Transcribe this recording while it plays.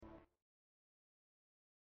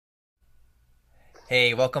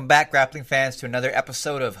Hey, welcome back, grappling fans, to another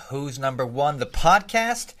episode of Who's Number One, the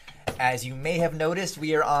podcast. As you may have noticed,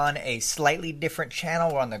 we are on a slightly different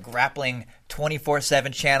channel. We're on the Grappling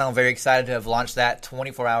 24/7 channel. Very excited to have launched that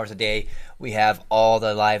 24 hours a day. We have all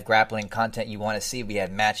the live grappling content you want to see. We have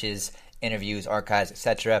matches, interviews, archives,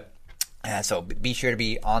 etc. So be sure to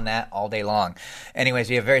be on that all day long. Anyways,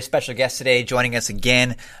 we have a very special guest today joining us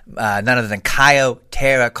again, none other than Caio,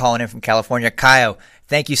 Terra, calling in from California. Caio,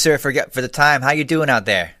 thank you, sir, for the time. How you doing out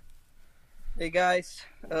there? Hey, guys.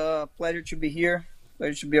 Pleasure to be here.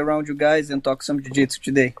 Pleasure to be around you guys and talk some jiu-jitsu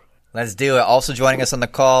today. Let's do it. Also joining us on the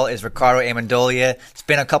call is Ricardo Amendolia. It's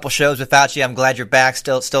been a couple shows without you. I'm glad you're back,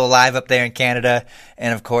 still alive up there in Canada.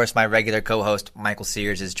 And, of course, my regular co-host, Michael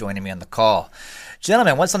Sears, is joining me on the call.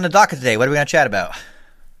 Gentlemen, what's on the docket today? What are we going to chat about?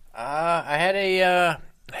 I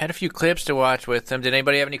had a few clips to watch with them. Did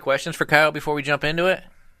anybody have any questions for Kyle before we jump into it?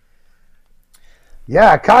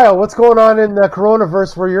 Yeah, Kyle, what's going on in the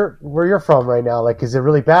coronavirus where you're from right now? Like, is it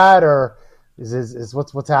really bad, or is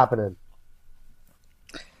what's happening?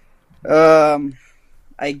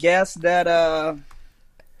 I guess that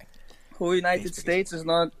whole United States is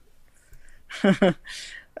not.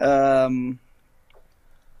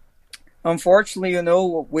 Unfortunately,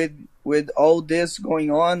 with all this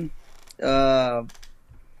going on, the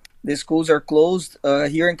schools are closed.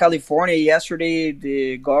 Here in California, yesterday,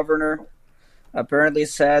 the governor apparently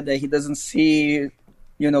said that he doesn't see,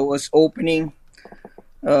 us opening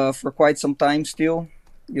for quite some time still,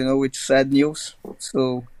 which is sad news.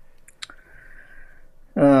 So,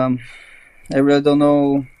 I really don't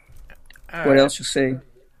know what else to say.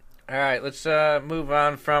 All right, let's move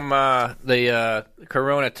on from the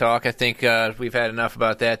Corona talk. I think we've had enough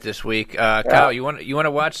about that this week. Kyle, you want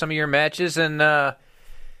to watch some of your matches and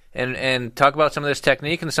talk about some of this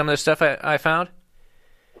technique and some of this stuff I found?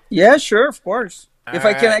 Yeah, sure, of course. If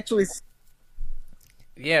I can actually.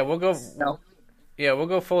 Yeah, we'll go. No. Yeah, we'll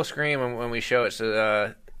go full screen when we show it.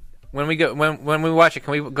 So when we watch it,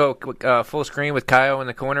 can we go full screen with Caio in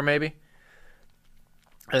the corner maybe?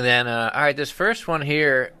 And then, all right, this first one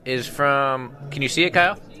here is from. Can you see it,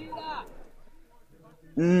 Kyle?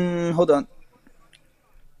 Hold on.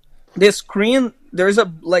 This screen, there's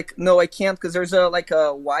no, I can't because there's a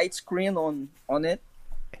white screen on it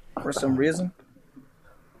for some reason.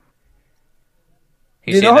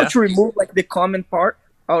 Do you know how to remove the comment part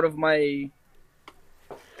out of my?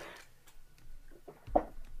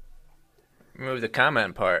 Remove the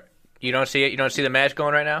comment part. You don't see it. You don't see the match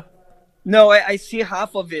going right now. No, I see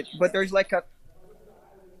half of it, but there's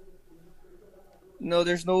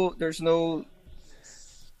no, there's no,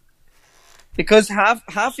 because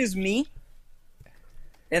half is me,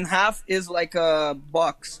 and half is like a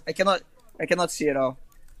box. I cannot see it all.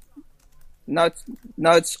 Now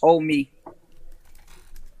it's all me.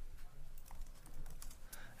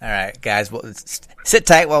 All right, guys, well, sit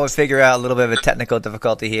tight while we figure out a little bit of a technical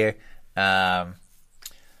difficulty here.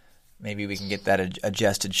 Maybe we can get that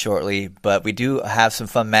adjusted shortly, but we do have some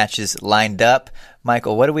fun matches lined up.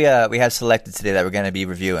 Michael, what do we have selected today that we're going to be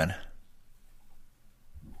reviewing?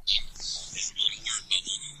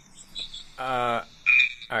 All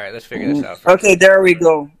right, let's figure this out first. Okay, there we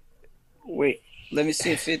go. Wait, let me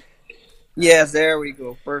see if it. Yes, there we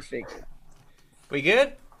go. Perfect. We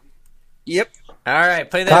good? Yep. All right,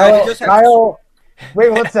 play that. Kyle,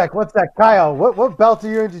 wait, one sec. Kyle, what belt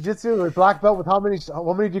are you in jiu-jitsu? A black belt with how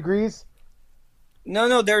many degrees?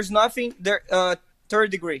 No, there's nothing there. Third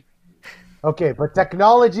degree. Okay, but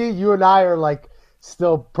technology, you and I are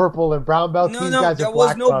still purple and brown belts. No, there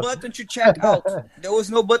was no button to check out. There was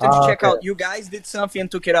no button to check out. You guys did something and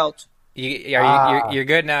took it out. You're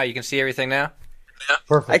good now. You can see everything now.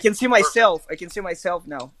 Perfect. I can see myself.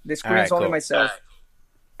 Now. The screen's cool. only myself.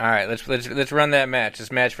 All right, let's run that match.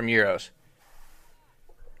 This match from Euros.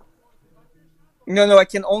 No, I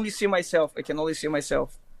can only see myself.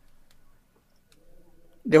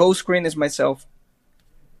 The whole screen is myself.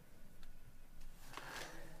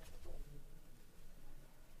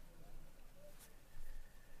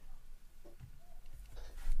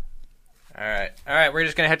 All right. We're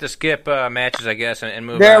just gonna have to skip matches, I guess, and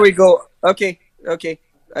move. There on. we go. Okay.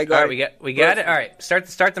 I got it. We got it. All right, start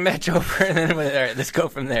the match over, and then all right, let's go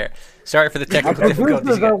from there. Sorry for the technical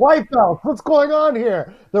difficulties. They're white belts. What's going on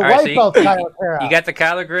here? They're right, white belts. You got the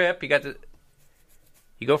collar grip. You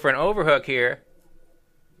go for an overhook here.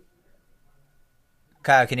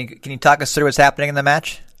 Kyle, can you talk us through what's happening in the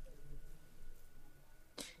match?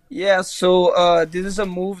 Yeah. So this is a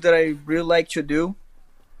move that I really like to do.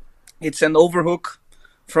 It's an overhook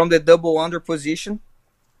from the double under position.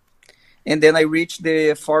 And then I reach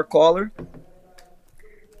the far collar.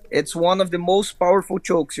 It's one of the most powerful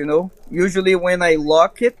chokes, you know. Usually when I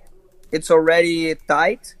lock it, it's already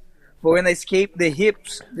tight. But when I escape the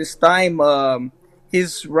hips, this time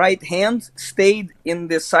his right hand stayed in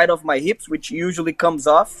the side of my hips, which usually comes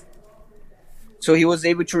off. So he was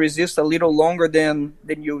able to resist a little longer than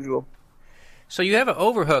usual. So you have an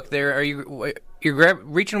overhook there. Are you're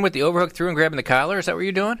reaching with the overhook through and grabbing the collar? Is that what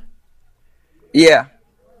you're doing? Yeah.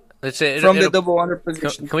 Let's say From the double under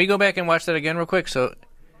position. Can we go back and watch that again real quick? So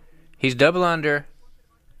he's double under.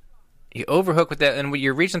 You overhook with that, and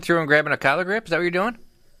you're reaching through and grabbing a collar grip. Is that what you're doing?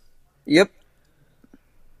 Yep.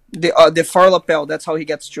 The far lapel. That's how he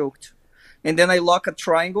gets choked. And then I lock a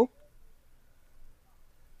triangle.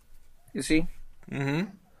 You see? Mm-hmm.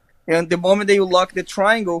 And the moment that you lock the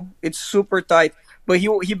triangle, it's super tight. But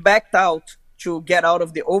he backed out to get out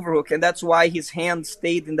of the overhook, and that's why his hand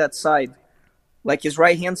stayed in that side. Like his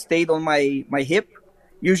right hand stayed on my hip.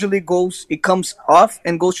 Usually it comes off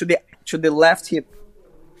and goes to the left hip.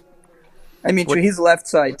 I mean, to his left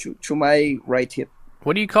side, to my right hip.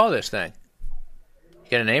 What do you call this thing?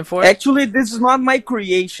 You got a name for it? Actually, this is not my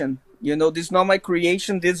creation. You know, this is not my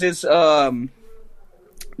creation. This is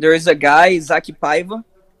there is a guy, Zaki Paiva.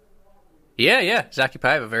 Yeah, Zaki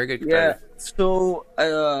Paiva, very good competitor. Yeah. So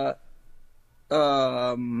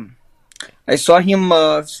I saw him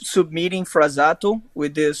submitting Frazato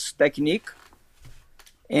with this technique,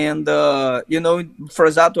 and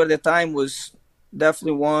Frazato at the time was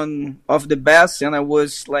definitely one of the best, and I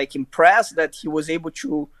was like impressed that he was able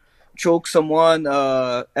to choke someone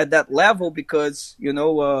at that level because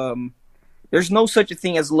there's no such a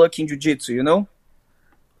thing as luck in jiu-jitsu, you know.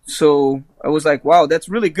 So I was like, wow, that's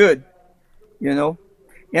really good, you know,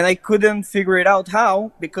 and I couldn't figure it out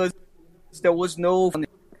how because there was no.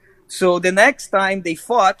 So the next time they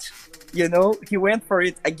fought, you know, he went for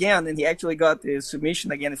it again, and he actually got the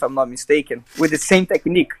submission again, if I'm not mistaken, with the same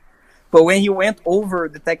technique. But when he went over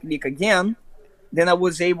the technique again, then I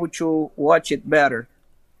was able to watch it better.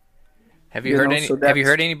 Have you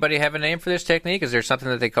heard anybody have a name for this technique? Is there something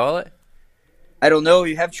that they call it? I don't know.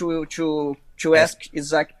 You have to ask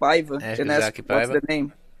Isaac Paiva and ask what's the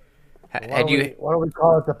name. Why don't we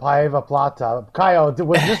call it the Paiva Plata? Caio,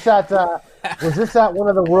 was this at one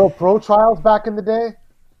of the World Pro Trials back in the day?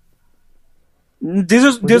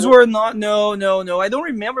 These were not. No. I don't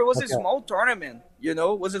remember. It was a small tournament. You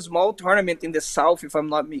know, it was a small tournament in the south, if I'm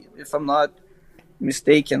not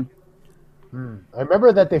mistaken. I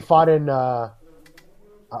remember that they fought in. I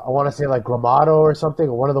want to say like Gramado or something,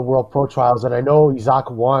 or one of the World Pro Trials, and I know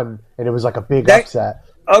Isaac won, and it was like a big upset.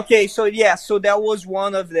 Okay, so that was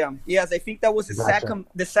one of them. Yes, I think that was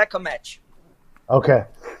the second match. Okay.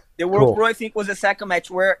 The World Pro, I think, was the second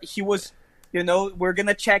match where he was, you know, we're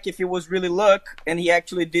gonna check if it was really luck, and he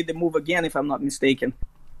actually did the move again, if I'm not mistaken.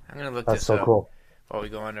 I'm gonna look this up. That's so cool. While we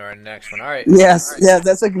go on to our next one. All right. Yes,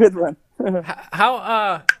 that's a good one.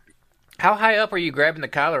 How high up are you grabbing the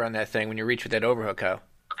collar on that thing when you reach with that overhook, Kyle?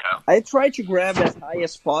 I try to grab as high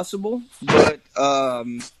as possible, but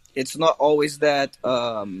it's not always that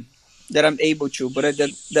I'm able to. But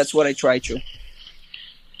that's what I try to.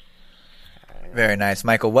 Very nice,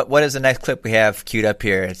 Michael. What is the next clip we have queued up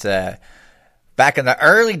here? It's back in the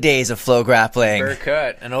early days of flow grappling. Bird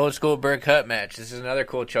cut, an old school bird cut match. This is another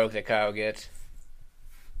cool choke that Kyle gets.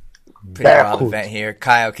 Pretty wild event here.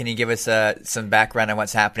 Caio, can you give us some background on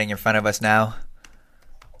what's happening in front of us now?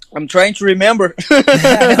 I'm trying to remember.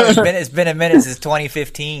 It's been a minute since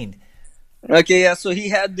 2015. Okay, yeah. So he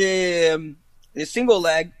had the single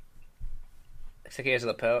leg. Looks like he has a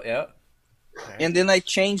lapel. Yeah. Right. And then I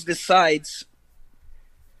changed the sides.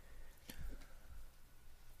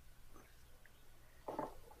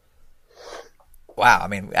 Wow, I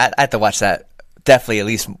mean, I have to watch that definitely at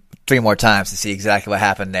least 3 more times to see exactly what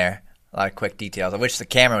happened there. A lot of quick details. I wish the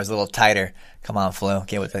camera was a little tighter. Come on, Flu,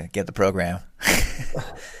 get the program.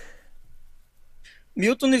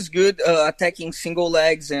 Milton is good attacking single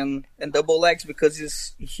legs and double legs because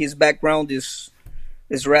his background is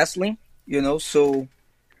wrestling, you know. So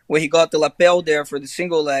when he got the lapel there for the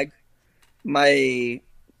single leg, my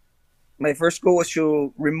first goal was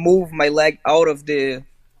to remove my leg out of the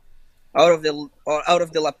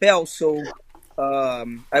lapel. So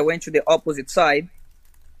I went to the opposite side.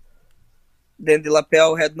 Then the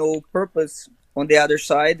lapel had no purpose on the other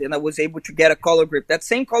side, and I was able to get a collar grip. That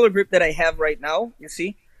same collar grip that I have right now, you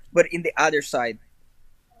see, but in the other side.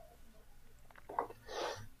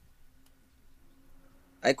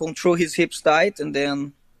 I control his hips tight, and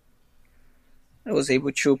then I was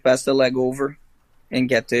able to pass the leg over and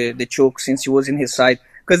get the choke since he was in his side.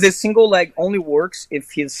 Because the single leg only works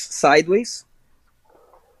if he's sideways,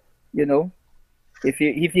 you know. If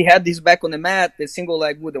he had his back on the mat, the single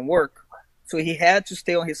leg wouldn't work. So he had to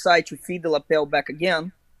stay on his side to feed the lapel back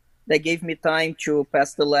again. That gave me time to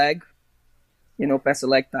pass the leg, pass the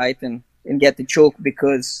leg tight and get the choke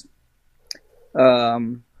because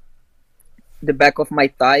the back of my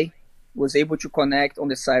thigh was able to connect on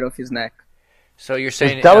the side of his neck. So you're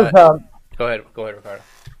saying that was go ahead, Ricardo.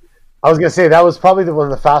 I was gonna say that was probably one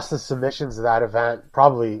of the fastest submissions of that event,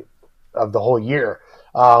 probably of the whole year.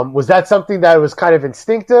 Was that something that was kind of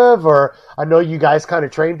instinctive, or I know you guys kind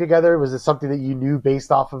of trained together? Was it something that you knew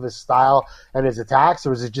based off of his style and his attacks, or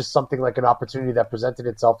was it just something like an opportunity that presented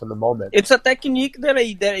itself in the moment? It's a technique that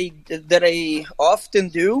I often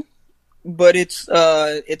do, but it's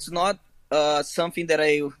not something that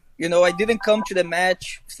I didn't come to the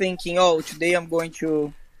match thinking, oh, today I'm going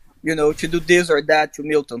to to do this or that to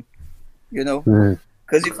Milton, Mm.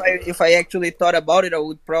 Because if I actually thought about it, I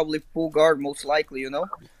would probably pull guard most likely,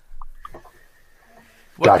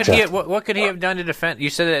 Gotcha. What could he have done to defend? You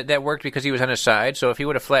said that worked because he was on his side. So if he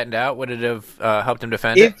would have flattened out, would it have helped him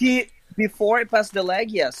defend it? Before I passed the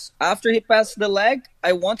leg, yes. After he passed the leg,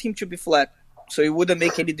 I want him to be flat, so it wouldn't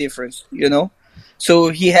make any difference, So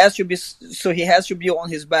he has to be on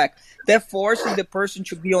his back. That forces the person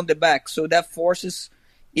to be on the back. So that forces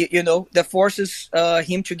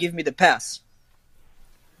him to give me the pass.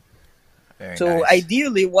 Very So nice.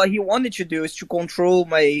 ideally, what he wanted to do is to control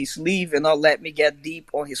my sleeve and not let me get deep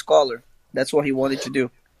on his collar. That's what he wanted to do.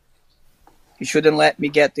 He shouldn't let me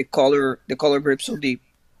get the collar grip so deep.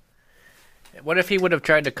 What if he would have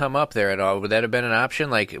tried to come up there at all? Would that have been an option?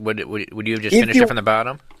 Like, would you have just finished it from the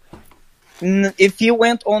bottom? If he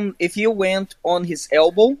went on his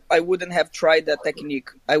elbow, I wouldn't have tried that technique.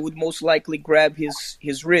 I would most likely grab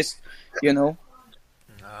his wrist, Oh,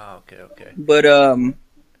 okay.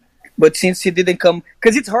 But since he didn't come,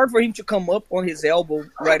 because it's hard for him to come up on his elbow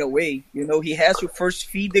right away. He has to first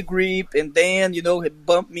feed the grip and then he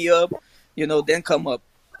bump me up, then come up.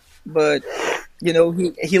 But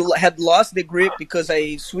he had lost the grip because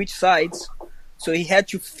I switched sides, so he had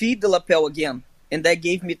to feed the lapel again. And that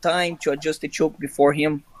gave me time to adjust the choke before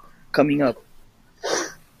him coming up.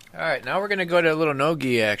 All right, now we're going to go to a little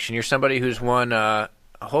no-gi action. You're somebody who's won a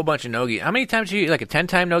whole bunch of no-gi. How many times are you, like a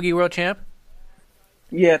 10-time no-gi world champ?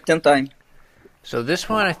 Yeah, 10 times. So this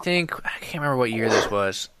one, I can't remember what year this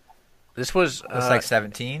was. This was... It's like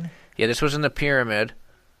 17? Yeah, this was in the Pyramid.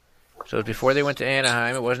 So it was before they went to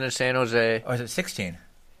Anaheim. It wasn't in San Jose. Or is it 16?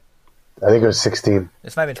 I think it was 16.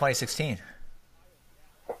 This might have been 2016.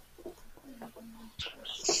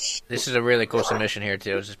 This is a really cool submission here,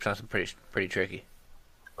 too. This is something pretty tricky.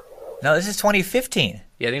 No, this is 2015.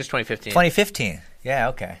 Yeah, I think it's 2015. 2015. Yeah,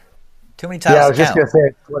 okay. Too many times Yeah, I to was just count. going to say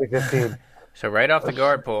it's 2015. So right off the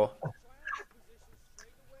guard pull.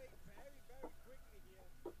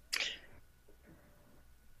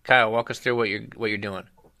 Kyle, walk us through what you're doing.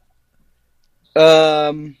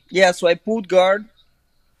 Yeah, so I pulled guard,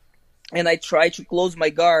 and I tried to close my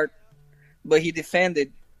guard, but he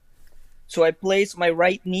defended. So I placed my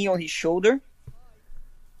right knee on his shoulder,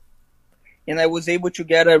 and I was able to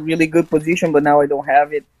get a really good position, but now I don't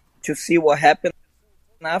have it to see what happened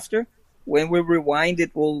after. When we rewind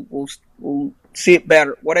it, we'll see it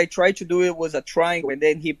better. What I tried to do, it was a triangle, and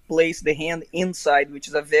then he placed the hand inside, which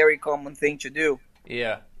is a very common thing to do.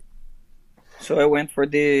 Yeah. So I went for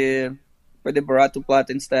the Barato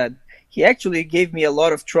Plata instead. He actually gave me a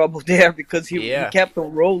lot of trouble there because he kept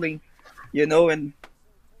on rolling, and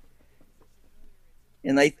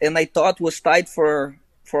I thought was tied for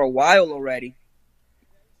a while already.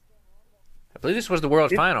 I believe this was the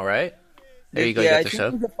world final, right? There you go. Yeah, You I got the think it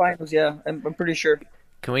sub. was the finals. Yeah, I'm pretty sure.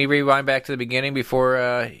 Can we rewind back to the beginning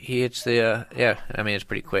before he hits the? Yeah, I mean it's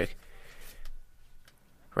pretty quick.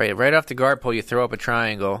 Right off the guard pull, you throw up a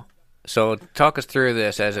triangle. So talk us through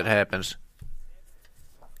this as it happens.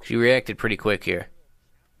 You reacted pretty quick here.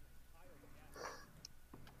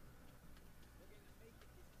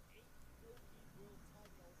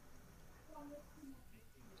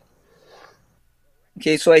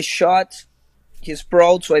 Okay, so I shot. He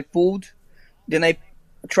sprawled, so I pulled. Then I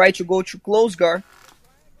tried to go to close guard.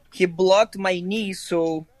 He blocked my knee,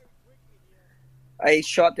 so I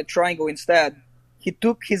shot the triangle instead. He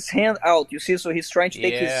took his hand out, you see, so he's trying to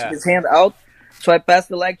take his hand out. So I passed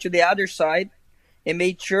the leg to the other side and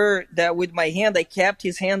made sure that with my hand I kept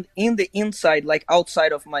his hand in the inside, like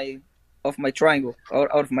outside of my triangle,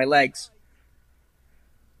 out of my legs.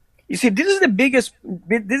 You see, this is the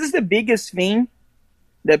biggest thing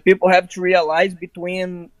that people have to realize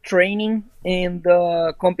between training and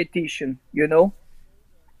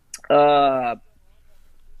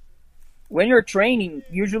when you're training,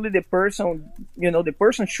 usually the person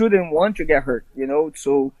shouldn't want to get hurt,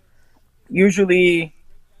 so usually,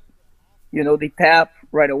 they tap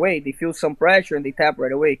right away. They feel some pressure and they tap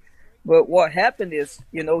right away. But what happened is,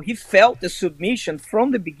 he felt the submission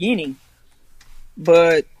from the beginning,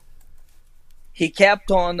 but he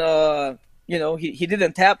kept on, he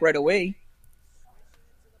didn't tap right away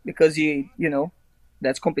because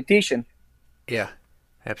that's competition. Yeah,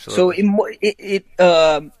 absolutely.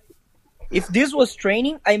 So if this was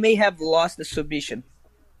training, I may have lost the submission.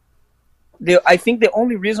 I think the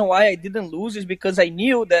only reason why I didn't lose is because I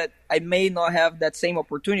knew that I may not have that same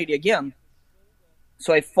opportunity again.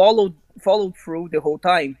 So I followed through the whole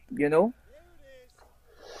time,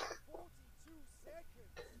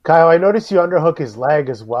 Kyle, I noticed you underhook his leg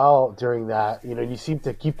as well during that. You seem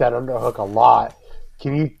to keep that underhook a lot.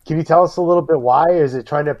 Can you tell us a little bit why? Is it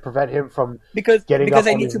trying to prevent him from getting up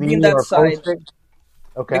I on need his to be knee in that or side. posting?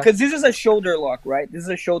 Okay. Because this is a shoulder lock, right? This is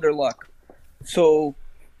a shoulder lock. So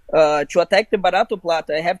to attack the Barato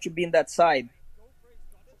Plata, I have to be in that side.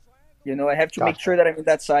 I have to make sure that I'm in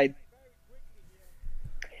that side.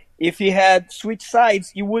 If he had switched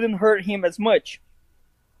sides, it wouldn't hurt him as much.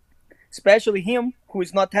 Especially him, who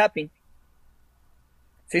is not tapping.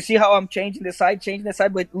 So you see how I'm changing the side,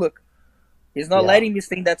 but look, he's not letting me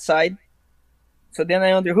stay in that side. So then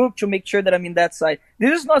I underhook to make sure that I'm in that side.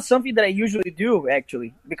 This is not something that I usually do,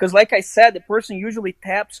 actually. Because like I said, the person usually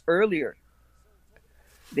taps earlier.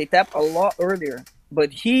 They tap a lot earlier.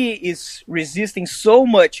 But he is resisting so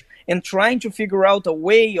much and trying to figure out a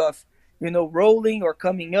way of, rolling or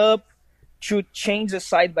coming up to change the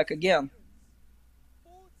side back again.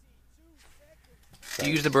 Do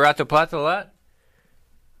you use the Barato Plata a lot?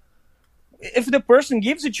 If the person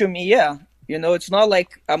gives it to me, yeah. It's not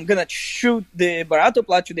like I'm going to shoot the Barato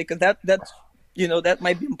Plata today because that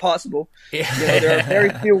might be impossible. Yeah. There are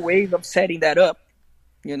very few ways of setting that up.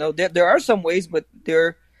 There are some ways, but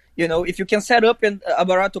if you can set up a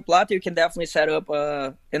Barato Plata, you can definitely set up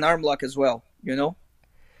an arm lock as well,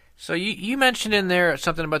 So you mentioned in there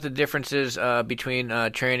something about the differences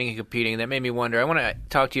between training and competing. That made me wonder. I want to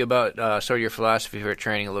talk to you about sort of your philosophy for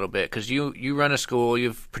training a little bit, because you run a school.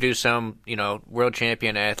 You've produced some world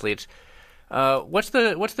champion athletes. What's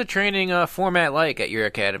the training format like at your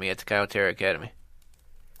academy, at the Caio Terra Academy?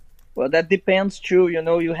 Well, that depends too.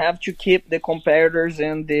 You have to keep the competitors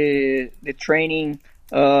and the training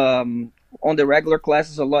on the regular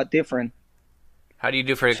classes a lot different. How do you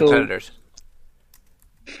do for the competitors?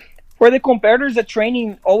 For the competitors, the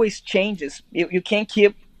training always changes. You can't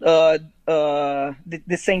keep the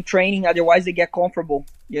same training, otherwise they get comfortable.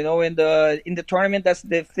 In the tournament, that's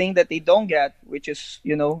the thing that they don't get, which is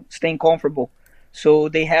staying comfortable. So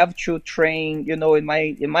they have to train. In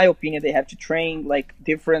my opinion, they have to train like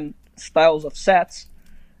different styles of sets,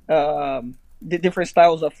 the different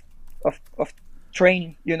styles of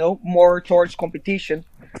training. More towards competition.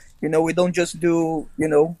 We don't just do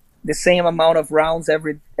the same amount of rounds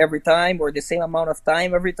every time or the same amount of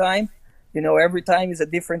time every time. Every time is a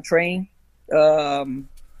different train. Depending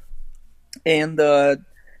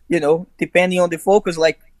on the focus,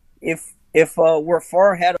 like if we're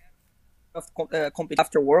far ahead of competition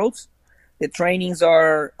after Worlds, the trainings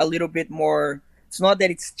are a little bit more. It's not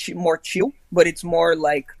that it's more chill, but it's more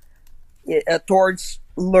like towards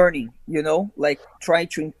learning, like trying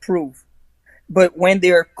to improve. But when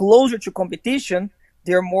they're closer to competition,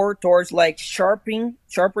 they're more towards like sharpening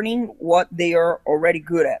what they are already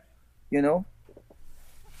good at,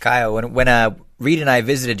 Caio, when Reed and I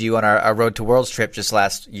visited you on our Road to Worlds trip just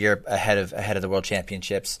last year ahead of the World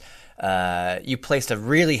Championships, you placed a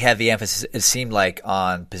really heavy emphasis, it seemed like,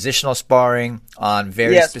 on positional sparring, on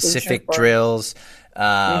very specific drills.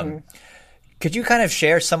 Could you kind of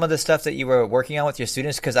share some of the stuff that you were working on with your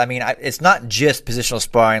students? Because, it's not just positional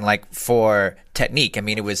sparring like for technique.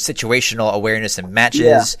 It was situational awareness in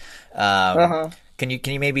matches. Yeah. Can you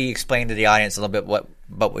maybe explain to the audience a little bit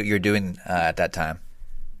what you're doing at that time?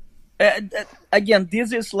 Again,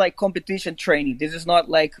 this is like competition training. This is not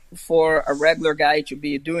like for a regular guy to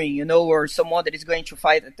be doing, or someone that is going to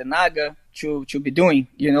fight at the Naga to be doing.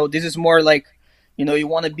 This is more like, you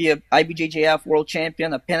want to be a IBJJF world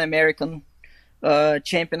champion, a Pan American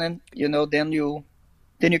champion, then you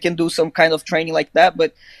can do some kind of training like that.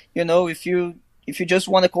 But if you just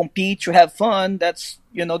want to compete to have fun, that's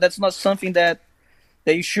not something that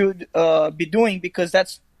you should be doing, because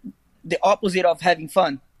that's the opposite of having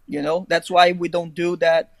fun. That's why we don't do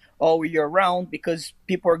that all year round, because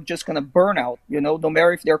people are just gonna burn out. No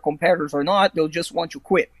matter if they're competitors or not, they'll just want to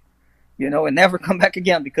quit, and never come back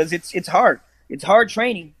again, because it's hard. It's hard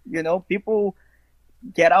training. People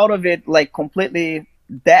get out of it like completely,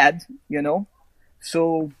 dead,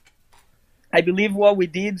 So I believe what we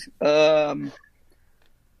did at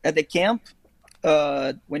the camp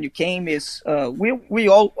when you came is we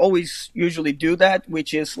all always usually do that,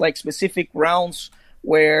 which is like specific rounds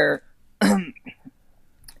where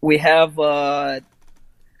we have around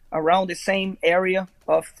the same area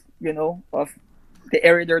of of the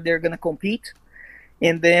area that they're gonna compete,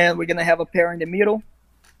 and then we're gonna have a pair in the middle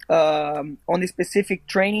on a specific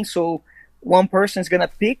training. So one person is gonna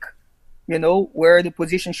pick, where the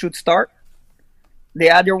position should start. The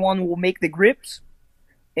other one will make the grips,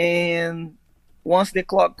 and once the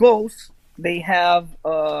clock goes, they have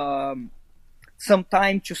some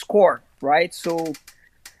time to score, right? So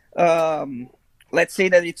let's say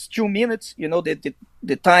that it's 2 minutes.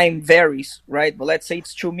 The time varies, right? But let's say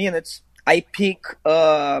it's 2 minutes. I pick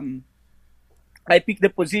the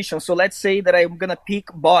position. So let's say that I'm gonna pick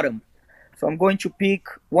bottom. So I'm going to pick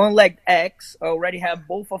one leg X. I already have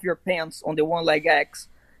both of your pants on the one leg X,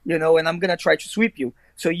 and I'm going to try to sweep you.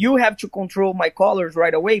 So you have to control my collars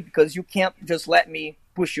right away, because you can't just let me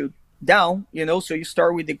push you down, So you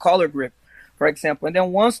start with the collar grip, for example. And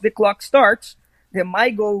then once the clock starts, then my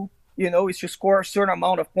goal, is to score a certain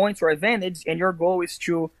amount of points or advantage. And your goal is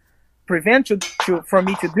to prevent for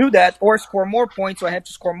me to do that, or score more points. So I have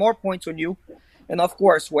to score more points on you. And of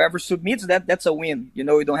course, whoever submits that's a win. You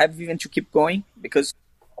don't have even to keep going, because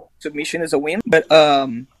submission is a win. But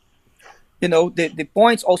the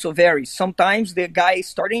points also vary. Sometimes the guy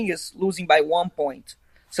starting is losing by 1 point.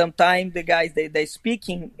 Sometimes the guys that is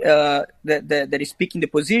speaking that is speaking the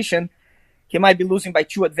position, he might be losing by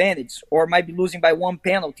 2 advantage, or might be losing by 1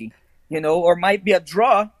 penalty. Or might be a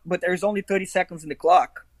draw, but there's only 30 seconds in the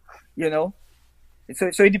clock.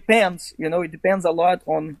 So it depends, it depends a lot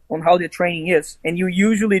on how the training is. And you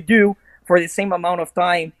usually do for the same amount of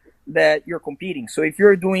time that you're competing. So if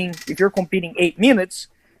you're competing 8 minutes,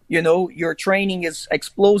 your training is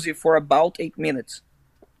explosive for about 8 minutes.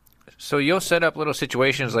 So you'll set up little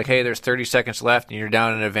situations like, hey, there's 30 seconds left and you're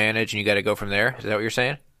down an advantage and you got to go from there. Is that what you're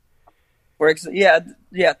saying? Yeah.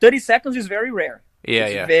 30 seconds is very rare.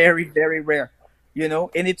 Yeah. Very, very rare.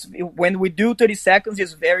 And it's when we do 30 seconds,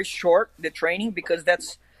 it's very short, the training, because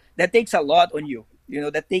that takes a lot on you.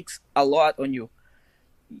 That takes a lot on you.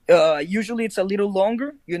 Usually it's a little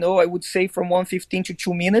longer, I would say from 1:15 to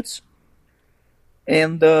 2 minutes.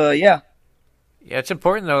 And yeah, it's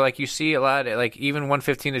important though. Like you see a lot, like even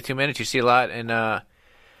 1:15 to 2 minutes, you see a lot in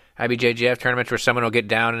IBJJF tournaments where someone will get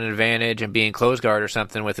down an advantage and be in close guard or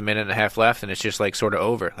something with a minute and a half left, and it's just like sort of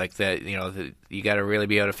over. Like that, you got to really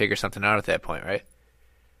be able to figure something out at that point, right?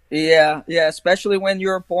 Yeah, especially when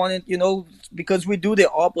your opponent, because we do the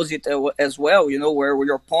opposite as well, where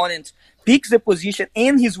your opponent picks the position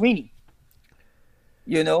and he's winning.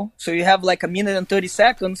 So you have like a minute and 30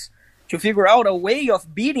 seconds to figure out a way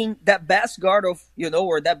of beating that best guard of,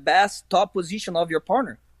 or that best top position of your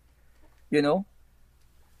partner.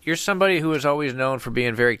 You're somebody who is always known for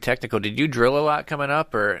being very technical. Did you drill a lot coming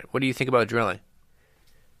up, or what do you think about drilling?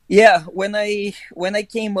 Yeah, when I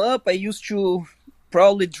came up, I used to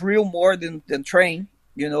probably drill more than train,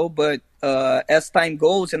 but as time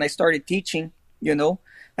goes and I started teaching,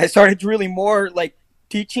 I started drilling more like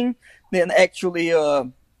teaching than actually,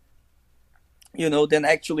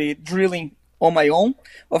 drilling on my own.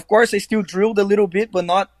 Of course, I still drilled a little bit, but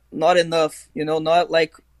not enough, not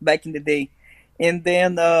like back in the day. And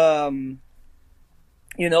then, as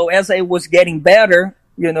I was getting better,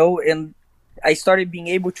 and I started being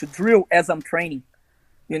able to drill as I'm training,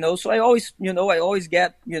 so I always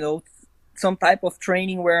get, some type of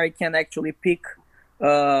training where I can actually pick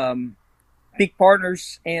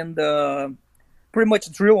partners and pretty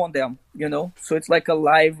much drill on them, so it's like a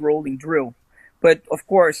live rolling drill. But of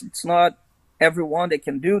course, it's not everyone that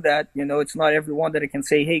can do that. It's not everyone that I can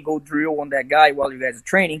say, hey, go drill on that guy while you guys are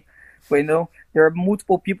training. But, there are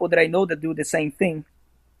multiple people that I know that do the same thing.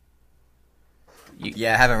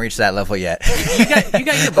 Yeah, I haven't reached that level yet. you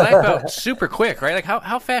got your black belt super quick, right? Like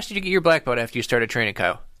how fast did you get your black belt after you started training,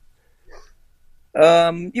 Kyle?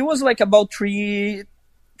 It was like about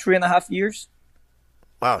 3.5 years.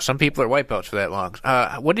 Wow, some people are white belts for that long.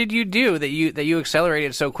 What did you do that you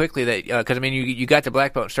accelerated so quickly that because you got the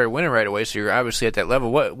black belt and started winning right away, so you're obviously at that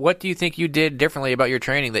level. What do you think you did differently about your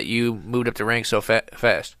training that you moved up the ranks so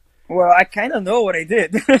fast? Well, I kind of know what I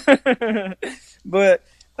did, but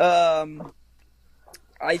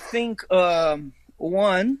I think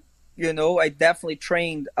one, I definitely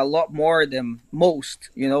trained a lot more than most.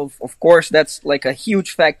 Of course, that's like a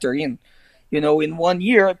huge factor in. In 1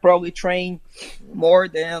 year, I probably trained more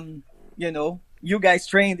than, you guys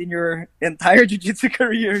trained in your entire jiu-jitsu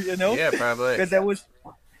career, Yeah, probably. Because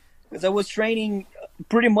I was training,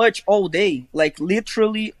 pretty much all day, like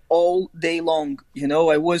literally all day long.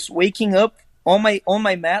 I was waking up on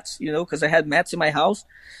my mats, because I had mats in my house.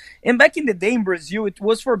 And back in the day in Brazil, it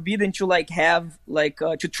was forbidden to like have like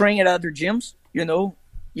to train at other gyms.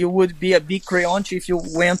 You would be a big creonte if you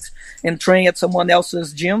went and trained at someone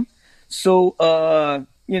else's gym. So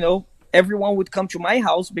everyone would come to my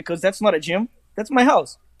house because that's not a gym, that's my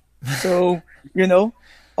house. So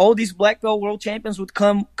all these black belt world champions would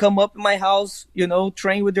come up in my house,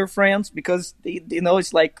 train with their friends because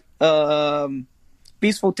it's like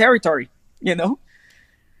peaceful territory,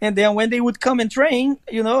 And then when they would come and train,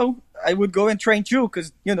 I would go and train too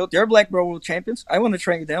because they're black belt world champions. I want to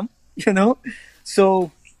train them,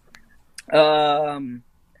 So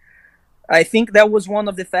I think that was one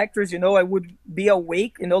of the factors. I would be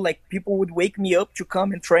awake. Like people would wake me up to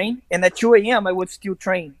come and train, and at 2 a.m. I would still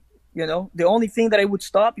train. The only thing that I would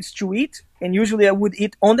stop is to eat, and usually I would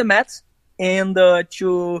eat on the mats and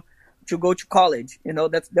to go to college.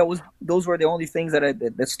 Those were the only things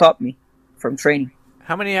that stopped me from training.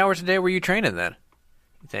 How many hours a day were you training then,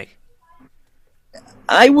 you think?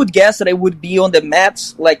 I would guess that I would be on the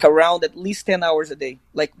mats like around at least 10 hours a day,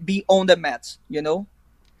 like be on the mats,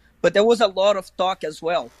 But there was a lot of talk as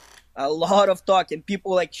well, a lot of talk, and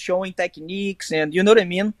people like showing techniques, and you know what I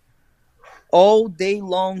mean? All day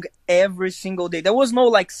long, every single day. There was no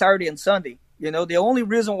like Saturday and Sunday. The only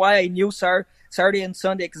reason why I knew Saturday and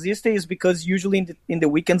Sunday existed is because usually in the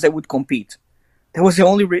weekends I would compete. That was the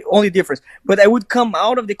only difference. But I would come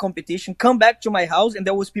out of the competition, come back to my house, and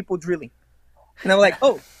there was people drilling. And I'm like,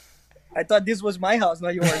 oh, I thought this was my house,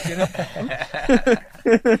 not yours,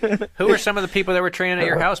 Who were some of the people that were training at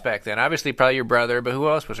your house back then? Obviously, probably your brother, but who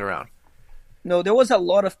else was around? No, there was a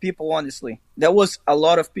lot of people, honestly. There was a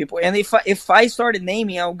lot of people. And if I started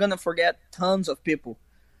naming, I'm going to forget tons of people.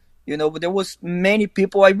 But there was many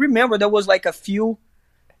people. I remember there was like a few,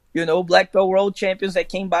 black belt world champions that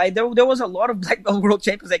came by. There was a lot of black belt world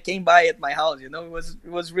champions that came by at my house, It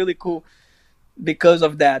was really cool because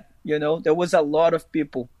of that, There was a lot of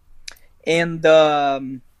people. And but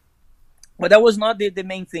that was not the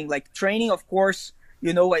main thing. Like training, of course,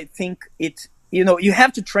 I think you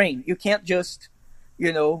have to train. You can't just,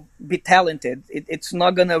 be talented. It's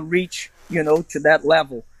not going to reach, to that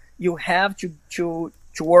level. You have to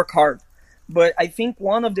work hard. But I think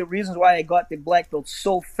one of the reasons why I got the black belt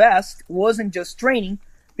so fast wasn't just training,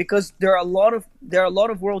 because there are a lot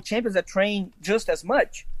of world champions that train just as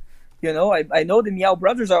much. I know the Miao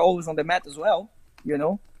brothers are always on the mat as well,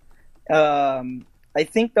 I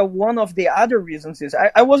think that one of the other reasons is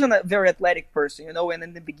I wasn't a very athletic person, and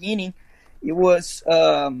in the beginning it was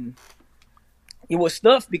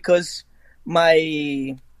tough because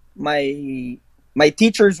my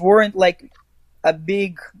teachers weren't like a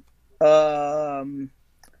big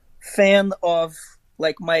fan of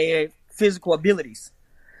like my physical abilities.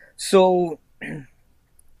 So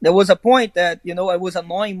there was a point that, I was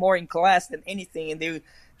annoying more in class than anything. And the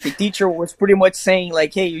teacher was pretty much saying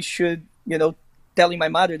like, hey, you should, telling my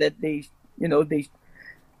mother that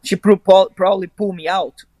she probably pull me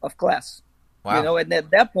out of class. Wow. And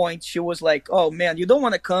at that point she was like, oh man, you don't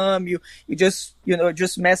want to come. You just,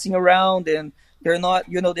 just messing around, and they're not,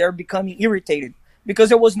 they're becoming irritated because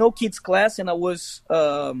there was no kids class. And I was,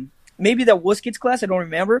 maybe there was kids class. I don't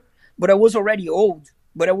remember, but I was already old,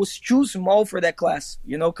 but I was too small for that class,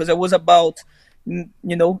 because I was about,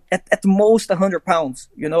 at most 100 pounds,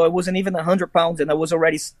 I wasn't even 100 pounds and I was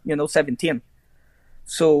already, 17.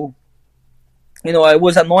 So, I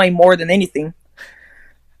was annoying more than anything.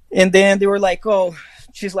 And then they were like, oh,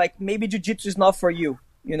 she's like, maybe jiu-jitsu is not for you.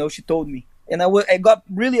 She told me. And I got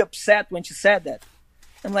really upset when she said that.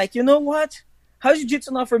 I'm like, you know what? How's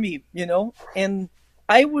jiu-jitsu not for me? And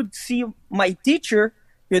I would see my teacher,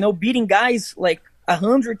 beating guys like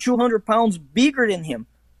 100, 200 pounds bigger than him.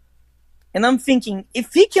 And I'm thinking,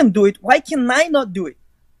 if he can do it, why can I not do it?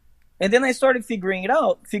 And then I started figuring it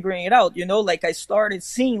out, like I started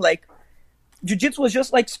seeing like jiu-jitsu was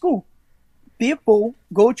just like school. People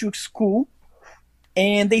go to school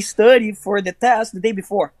and they study for the test the day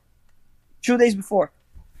before, 2 days before.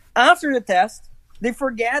 After the test, they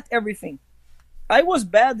forget everything. I was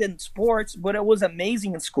bad in sports, but I was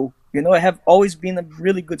amazing in school. I have always been a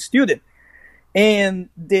really good student. And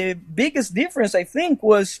the biggest difference, I think,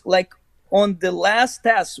 was like on the last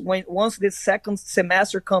test, once the second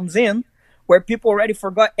semester comes in, where people already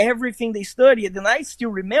forgot everything they studied, and I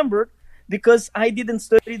still remember because I didn't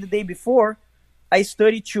study the day before. I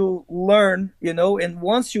studied to learn, and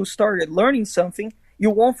once you started learning something, you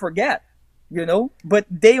won't forget, but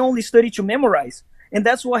they only study to memorize. And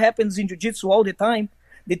that's what happens in jiu-jitsu all the time.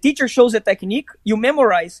 The teacher shows a technique, you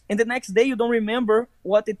memorize, and the next day you don't remember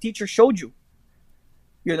what the teacher showed you.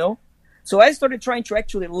 You know? So I started trying to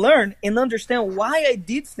actually learn and understand why I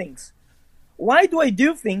did things. Why do I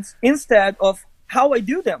do things instead of how I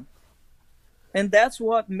do them? And that's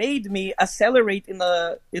what made me accelerate in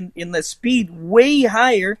a speed way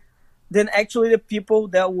higher than actually the people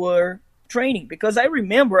that were training. Because I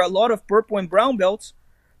remember a lot of purple and brown belts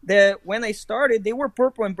that when I started, they were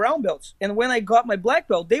purple and brown belts. And when I got my black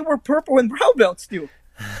belt, they were purple and brown belts too,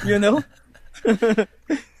 you know?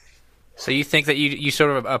 So you think that you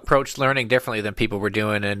sort of approached learning differently than people were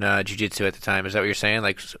doing in jiu-jitsu at the time. Is that what you're saying?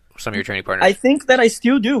 Like some of your training partners? I think that I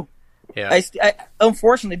still do. Yeah.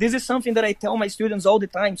 Unfortunately, this is something that I tell my students all the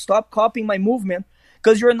time. Stop copying my movement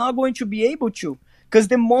because you're not going to be able to. Because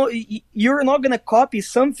the more you're not going to copy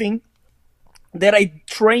something that I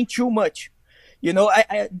train too much. You know,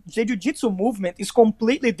 the jiu-jitsu movement is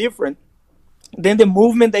completely different than the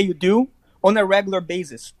movement that you do on a regular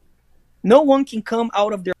basis. No one can come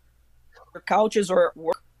out of their couches or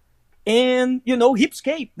work and, you know, hip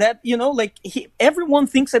skate. That, you know, like everyone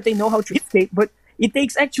thinks that they know how to hip skate, but it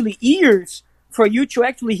takes actually years for you to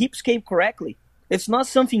actually hip skate correctly. It's not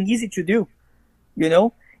something easy to do, you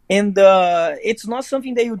know, and it's not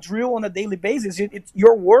something that you drill on a daily basis. It's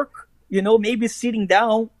your work, you know, maybe sitting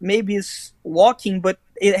down, maybe it's walking, but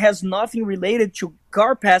it has nothing related to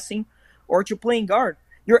guard passing or to playing guard.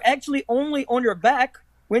 You're actually only on your back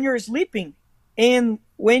when you're sleeping. And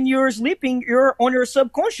when you're sleeping, you're on your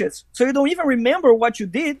subconscious. So you don't even remember what you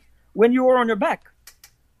did when you were on your back.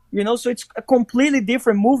 You know, so it's a completely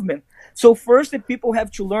different movement. So first the people have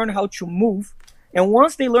to learn how to move. And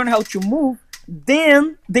once they learn how to move,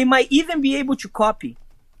 then they might even be able to copy.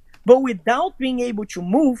 But without being able to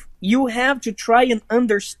move, you have to try and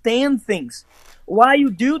understand things, why you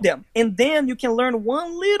do them. And then you can learn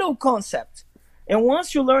one little concept. And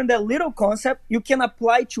once you learn that little concept, you can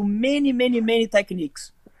apply to many, many, many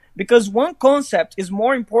techniques. Because one concept is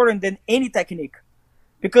more important than any technique.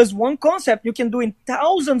 Because one concept you can do in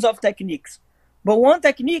thousands of techniques. But one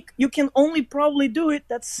technique, you can only probably do it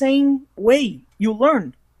that same way you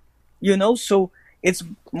learned. You know, so it's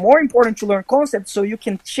more important to learn concepts so you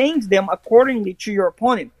can change them accordingly to your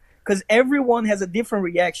opponent. Because everyone has a different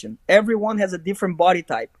reaction. Everyone has a different body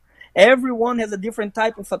type. Everyone has a different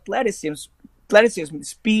type of athleticism,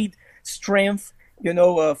 speed, strength, you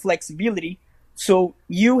know, flexibility. So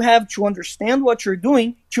you have to understand what you're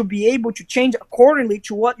doing to be able to change accordingly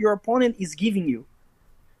to what your opponent is giving you.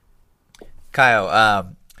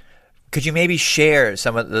 Caio, could you maybe share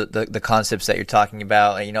some of the concepts that you're talking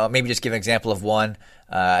about? You know, maybe just give an example of one.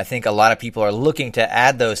 I think a lot of people are looking to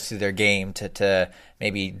add those to their game to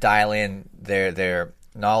maybe dial in their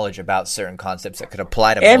knowledge about certain concepts that could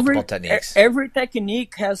apply to multiple techniques. Every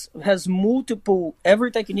technique has multiple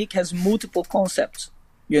concepts.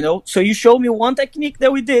 You know, so you show me one technique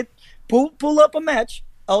that we did, pull up a match.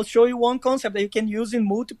 I'll show you one concept that you can use in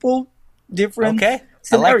multiple different scenarios.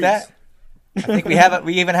 I like that. I think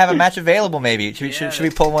we even have a match available. Maybe should we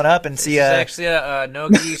pull one up and see? It's actually a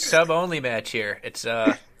no-gi sub-only match here. It's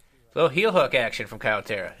a little heel hook action from Caio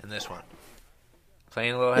Terra in this one.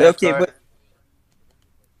 Playing a little half guard.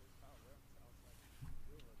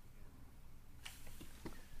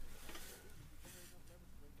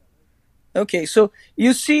 Okay, so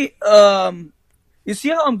you see how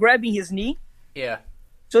I'm grabbing his knee? Yeah.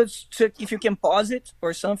 So if you can pause it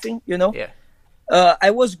or something, you know? Yeah.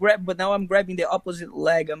 I was grabbed, but now I'm grabbing the opposite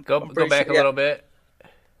leg. Go back a little bit.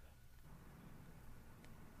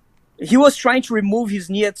 He was trying to remove his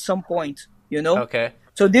knee at some point, you know? Okay.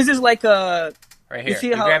 So this is like a... Right here. You see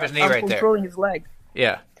you how grab his knee I'm right controlling there. his leg?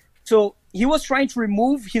 Yeah. So he was trying to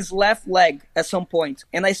remove his left leg at some point,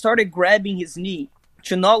 and I started grabbing his knee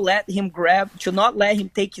to not let him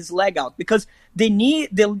take his leg out, because the knee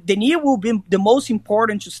will be the most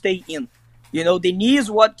important to stay in. You know, the knee is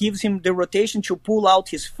what gives him the rotation to pull out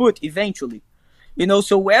his foot eventually. You know,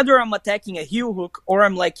 so whether I'm attacking a heel hook or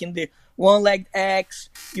I'm like in the one-legged X,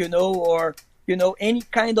 you know, or, you know, any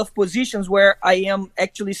kind of positions where I am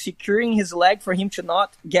actually securing his leg for him to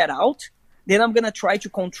not get out, then I'm going to try to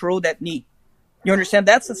control that knee. You understand?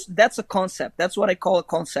 That's a concept. That's what I call a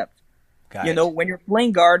concept. You know, when you're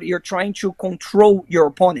playing guard, you're trying to control your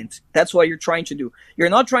opponent. That's what you're trying to do. You're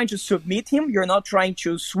not trying to submit him. You're not trying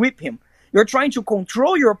to sweep him. You're trying to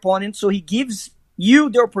control your opponent so he gives you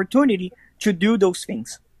the opportunity to do those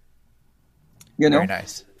things. You know? Very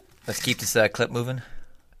nice. Let's keep this clip moving.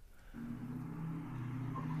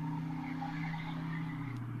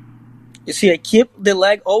 You see, I keep the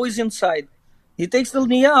leg always inside. He takes the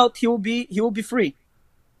knee out, he will be free.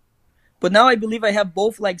 But now I believe I have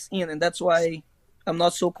both legs in, and that's why I'm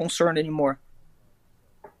not so concerned anymore.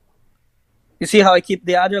 You see how I keep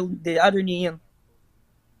the other knee in.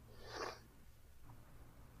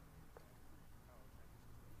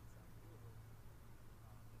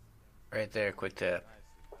 Right there, quick tap.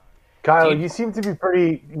 Kyle, you seem to be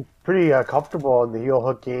pretty comfortable in the heel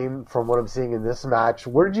hook game from what I'm seeing in this match.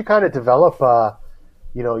 Where did you kind of develop,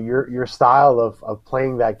 your style of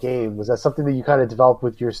playing that game? Was that something that you kind of developed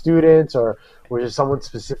with your students, or was it someone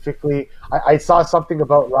specifically? I saw something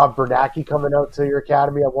about Rob Bernacki coming out to your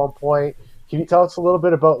academy at one point. Can you tell us a little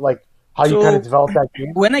bit about like how you kind of developed that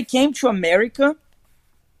game? When I came to America,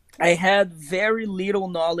 I had very little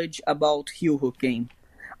knowledge about heel hook game.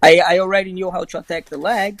 I already knew how to attack the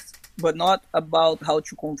legs, but not about how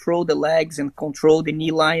to control the legs and control the knee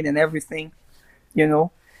line and everything, you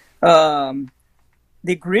know.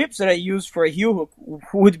 The grips that I used for a heel hook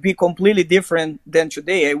would be completely different than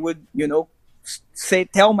today. I would,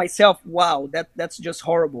 tell myself, wow, that's just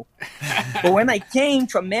horrible. But when I came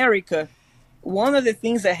to America, one of the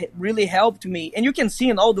things that really helped me, and you can see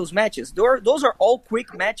in all those matches, those are all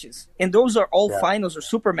quick matches, and those are all finals or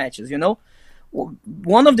super matches,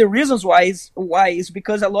 One of the reasons why is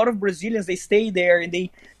because a lot of Brazilians, they stay there and they,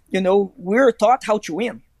 we're taught how to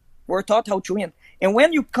win. We're taught how to win. And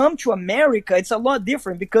when you come to America, it's a lot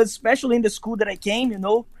different because especially in the school that I came,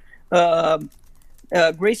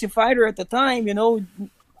 Gracie Fighter at the time,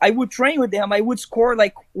 I would train with them. I would score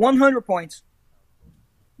like 100 points.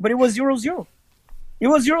 But it was 0-0. It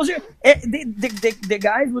was 0-0. The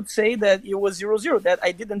guys would say that it was 0-0, that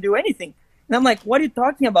I didn't do anything. And I'm like, what are you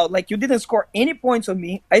talking about? Like, you didn't score any points on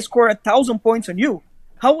me. I scored 1,000 points on you.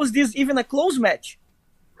 How was this even a close match?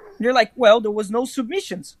 They're like, well, there was no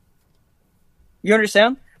submissions. You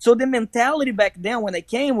understand? So the mentality back then when I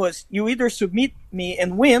came was you either submit me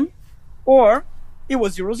and win, or it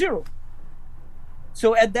was 0-0.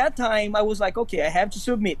 So at that time, I was like, okay, I have to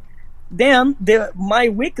submit. Then my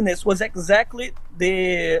weakness was exactly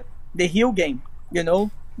the heel game,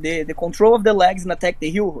 the control of the legs and attack the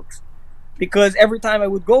heel hooks. Because every time I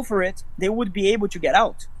would go for it, they would be able to get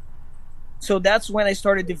out. So that's when I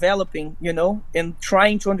started developing, and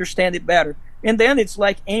trying to understand it better. And then it's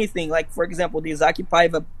like anything, like, for example, the Zaki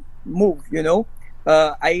Paiva move, it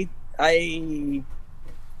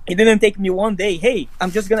didn't take me one day, hey,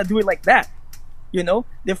 I'm just going to do it like that.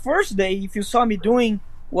 The first day, if you saw me doing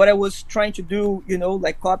what I was trying to do,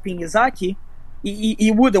 like copying Izaki,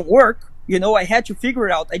 it wouldn't work. I had to figure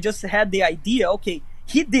it out. I just had the idea, okay,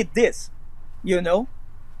 he did this.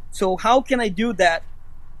 So how can I do that,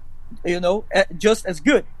 just as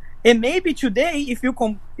good? And maybe today, if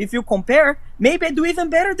you compare, maybe I do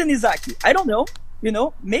even better than Izaki. I don't know,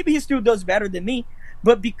 maybe he still does better than me,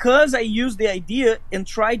 but because I use the idea and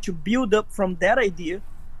try to build up from that idea,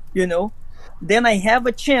 then I have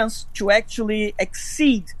a chance to actually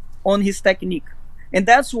exceed on his technique. And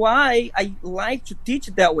that's why I like to teach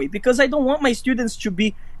it that way, because I don't want my students to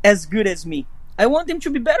be as good as me. I want them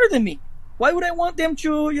to be better than me. Why would I want them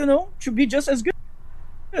to, to be just as good?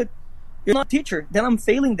 You're not a teacher, then I'm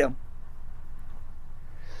failing them.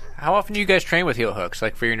 How often do you guys train with heel hooks,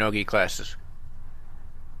 like for your no-gi classes?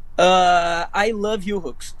 I love heel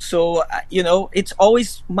hooks. So, it's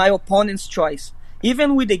always my opponent's choice.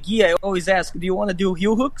 Even with the gi, I always ask, do you want to do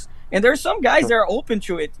heel hooks? And there are some guys that are open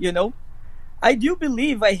to it, I do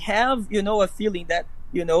believe I have, a feeling that,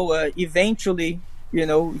 eventually,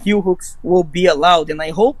 heel hooks will be allowed. And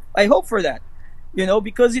I hope for that,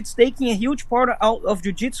 because it's taking a huge part out of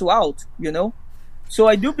jiu-jitsu out, So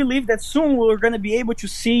I do believe that soon we're going to be able to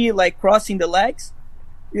see like crossing the legs,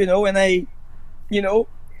 and I,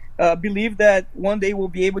 believe that one day we'll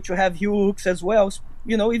be able to have heel hooks as well,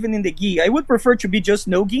 even in the gi. I would prefer to be just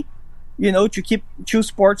no gi, to keep two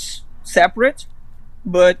sports separate.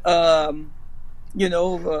 But,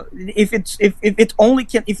 if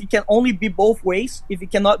it can only be both ways, if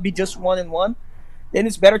it cannot be just one and one, then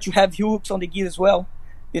it's better to have heel hooks on the gi as well.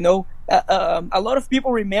 A lot of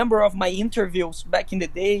people remember of my interviews back in the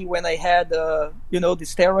day when I had, the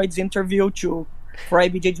steroids interview for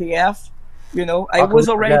IBJJF. I was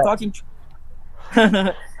already talking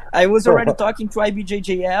to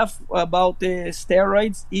IBJJF about the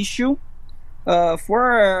steroids issue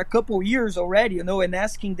for a couple years already, and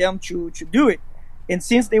asking them to do it. And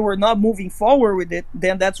since they were not moving forward with it,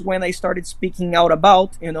 then that's when I started speaking out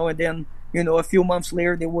about, and then, a few months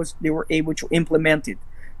later, they were able to implement it.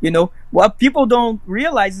 What people don't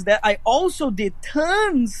realize is that I also did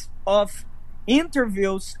tons of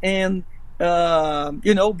interviews and,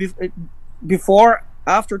 before,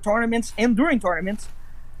 after tournaments, and during tournaments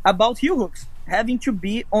about heel hooks having to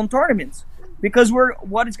be on tournaments. Because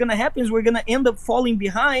what is going to happen is we're going to end up falling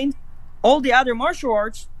behind all the other martial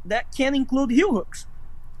arts that can include heel hooks,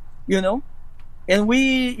 you know. And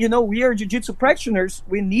we are jiu-jitsu practitioners.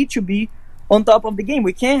 We need to be on top of the game.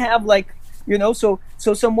 We can't have like, so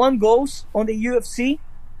someone goes on the UFC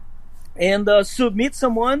and submit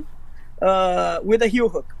someone with a heel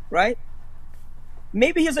hook, right?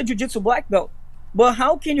 Maybe he's a jiu-jitsu black belt, but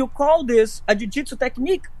how can you call this a jiu-jitsu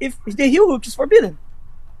technique if the heel hook is forbidden?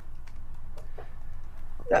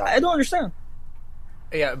 I don't understand.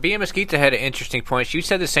 Yeah, Bia Mesquita had an interesting point. She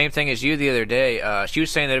said the same thing as you the other day. She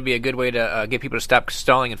was saying that it'd be a good way to get people to stop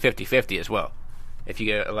stalling in 50-50 as well, if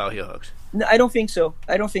you allow heel hooks. No, I don't think so.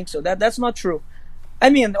 That's not true. I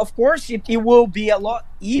mean, of course, it will be a lot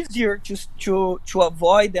easier to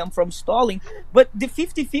avoid them from stalling. But the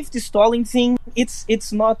 50-50 stalling thing,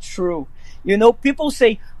 it's not true. People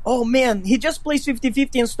say, oh man, he just plays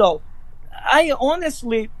 50-50 and stall. I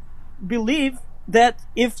honestly believe that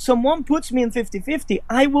if someone puts me in 50-50,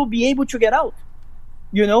 I will be able to get out.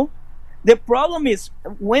 The problem is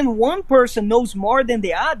when one person knows more than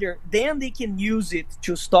the other, then they can use it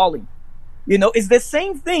to stalling. It's the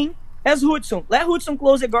same thing as Hudson. Let Hudson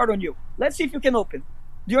close a guard on you. Let's see if you can open.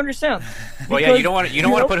 Do you understand? Well, yeah, you don't want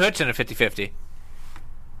to put Hudson in 50-50.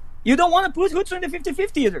 You don't want to put Hudson in the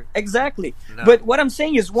 50-50 either. Exactly. No. But what I'm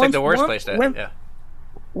saying is, it's like the worst place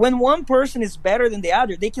when one person is better than the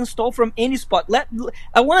other, they can stall from any spot.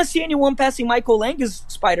 I want to see anyone passing Michael Lange's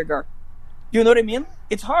spider guard. You know what I mean?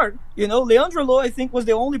 It's hard. Leandro Lo, I think, was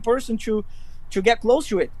the only person to get close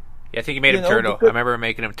to it. Yeah, I think he made him turtle. I remember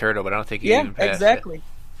making him turtle, but I don't think he even passed exactly. it.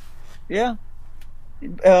 Yeah.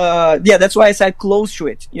 That's why I said close to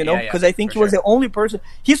it, because I think he was the only person.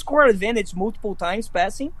 He scored advantage multiple times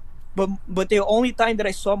passing, but the only time that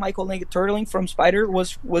I saw Michael Lange turtling from Spider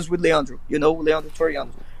was with Leandro, Leandro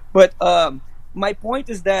Toriano. But my point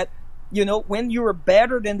is that, when you're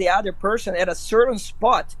better than the other person at a certain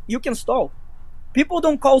spot, you can stall. People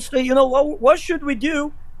don't call, what should we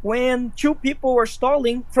do when two people are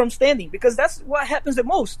stalling from standing? Because that's what happens the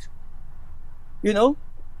most.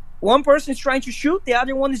 One person is trying to shoot, the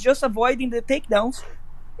other one is just avoiding the takedowns,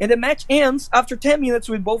 and the match ends after 10 minutes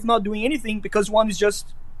with both not doing anything because one is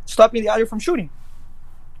just stopping the other from shooting.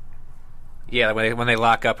 Yeah, when they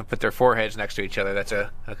lock up and put their foreheads next to each other, that's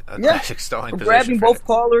a classic stalling position. Grabbing both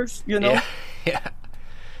collars, Yeah.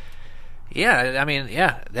 Yeah, I mean,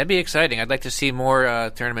 that'd be exciting. I'd like to see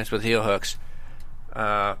more tournaments with heel hooks.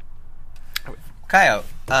 Caio,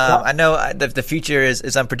 I know the future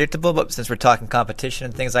is unpredictable, but since we're talking competition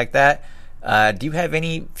and things like that, do you have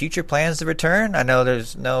any future plans to return? I know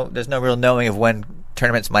there's no real knowing of when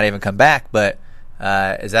tournaments might even come back, but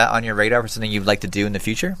is that on your radar for something you'd like to do in the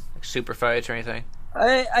future? Like super fights or anything?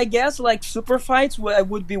 I guess like super fights, I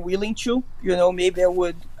would be willing to. Maybe I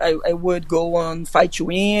would go on Fight to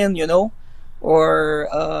Win, or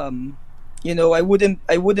I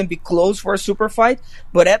wouldn't be close for a super fight.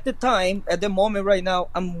 But at the moment right now,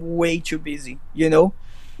 I'm way too busy.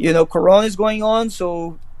 Corona is going on,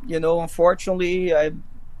 so unfortunately, I'm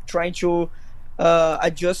trying to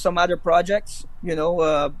adjust some other projects.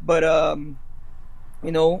 But I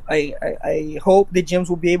hope the gyms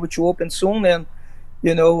will be able to open soon, and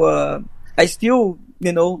I still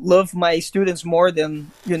love my students more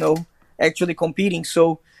than actually competing.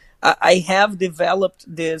 So I have developed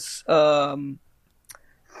this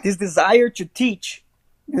desire to teach,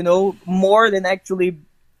 more than actually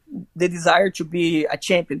the desire to be a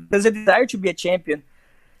champion. Because the desire to be a champion,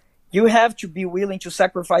 you have to be willing to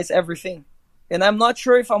sacrifice everything. And I'm not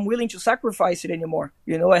sure if I'm willing to sacrifice it anymore.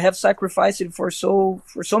 I have sacrificed it for so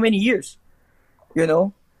many years.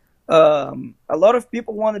 A lot of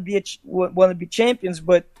people want to be champions,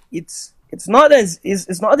 but it's not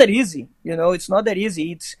that easy. It's not that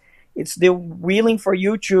easy. It's the willing for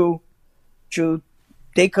you to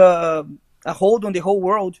take a hold on the whole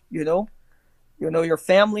world. Your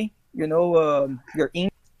family. Your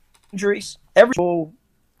injuries. Everything.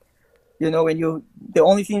 And the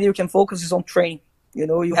only thing that you can focus is on training.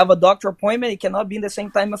 You have a doctor appointment, it cannot be in the same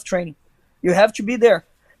time of training. You have to be there.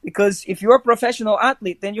 Because if you're a professional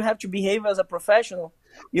athlete, then you have to behave as a professional.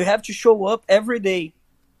 You have to show up every day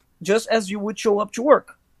just as you would show up to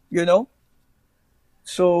work,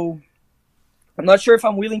 So I'm not sure if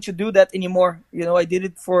I'm willing to do that anymore. I did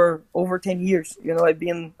it for over 10 years. I've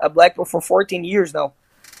been a black belt for 14 years now.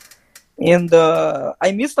 And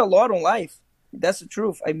I missed a lot on life. That's the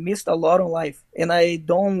truth. I missed a lot on life. And I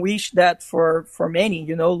don't wish that for many.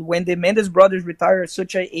 When the Mendes brothers retired at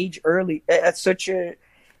such a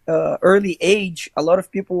early age, a lot of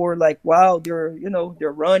people were like, wow, they're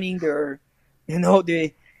running,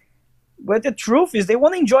 but the truth is they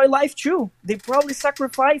want to enjoy life too. They probably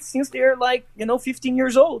sacrifice since they're 15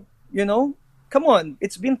 years old, You know, come on,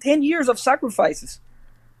 it's been 10 years of sacrifices.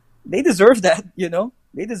 They deserve that. You know,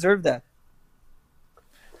 they deserve that.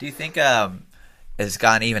 Do you think it's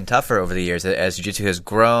gotten even tougher over the years as jiu-jitsu has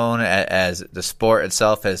grown, as the sport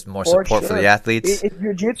itself has more support for the athletes?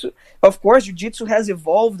 Jiu-jitsu, of course, jiu-jitsu has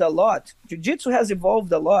evolved a lot.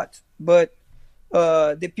 But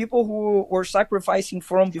the people who were sacrificing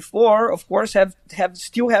from before, of course, have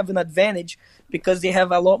still have an advantage because they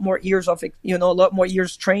have a lot more years of, a lot more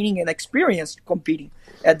years training and experience competing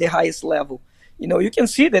at the highest level. You know, you can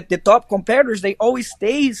see that the top competitors, they always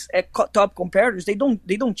stays at top competitors. They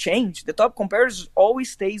don't change. The top competitors always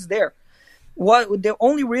stays there. The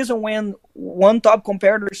only reason when one top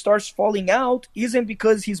competitor starts falling out isn't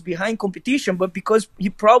because he's behind competition, but because he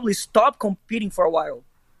probably stopped competing for a while.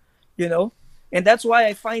 You know, and that's why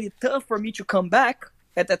I find it tough for me to come back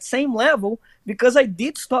at that same level, because I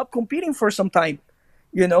did stop competing for some time.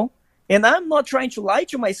 You know, and I'm not trying to lie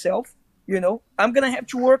to myself. You know, I'm going to have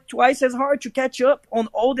to work twice as hard to catch up on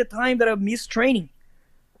all the time that I've missed training,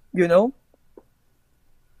 you know?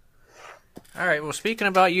 All right. Well, speaking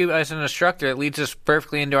about you as an instructor, it leads us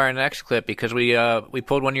perfectly into our next clip because we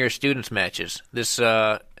pulled one of your students' matches. This is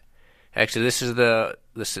the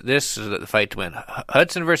fight to win.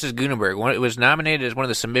 Hudson versus Gutenberg. It was nominated as one of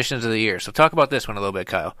the submissions of the year. So talk about this one a little bit,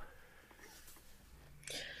 Kyle.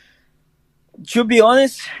 To be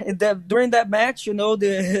honest, during that match, you know,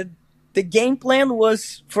 the game plan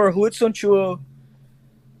was for Hudson to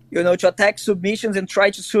attack submissions and try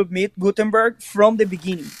to submit Gutenberg from the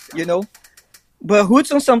beginning, you know. But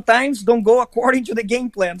Hudson sometimes don't go according to the game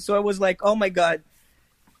plan. So I was like, oh my God,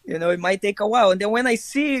 you know, it might take a while. And then when I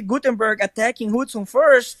see Gutenberg attacking Hudson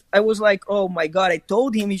first, I was like, oh my God, I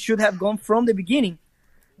told him he should have gone from the beginning.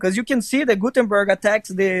 Because you can see that Gutenberg attacks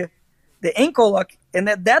the ankle lock. And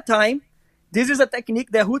at that time, this is a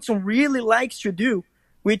technique that Hudson really likes to do,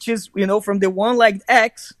 which is, you know, from the one-legged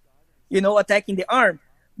X, you know, attacking the arm.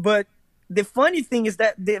 But the funny thing is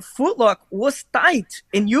that the footlock was tight.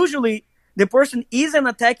 And usually the person isn't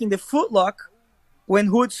attacking the footlock when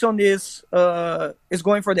Hudson is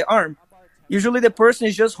going for the arm. Usually the person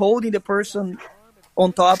is just holding the person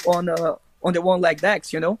on top on the one-legged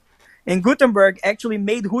X, you know. And Gutenberg actually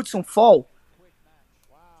made Hudson fall.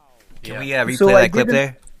 Can we replay that clip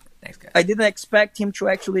there? Thanks, guys. I didn't expect him to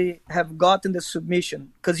actually have gotten the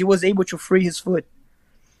submission because he was able to free his foot.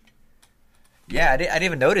 Yeah, I didn't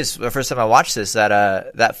even notice the first time I watched this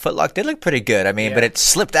that footlock did look pretty good. I mean, but it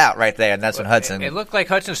slipped out right there, and that's when Hudson. It looked like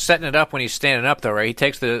Hudson's setting it up when he's standing up, though, right? He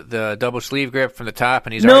takes the double sleeve grip from the top,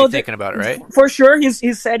 and he's already thinking about it, right? For sure,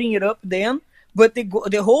 he's setting it up then. But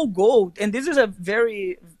the whole goal, and this is a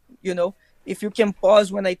very, you know, if you can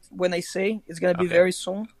pause when I say, it's gonna be very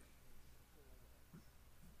soon.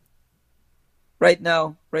 Right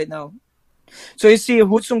now. So you see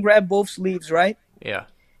Hudson grab both sleeves, right? Yeah.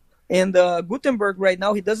 And Gutenberg right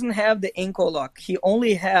now, he doesn't have the ankle lock. He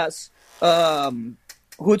only has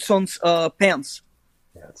Hudson's pants.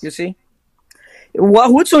 Yes. You see?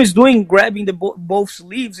 What Hudson is doing, grabbing both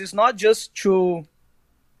sleeves, is not just to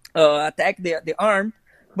attack the arm,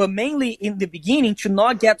 but mainly in the beginning to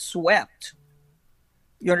not get swept.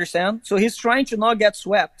 You understand? So he's trying to not get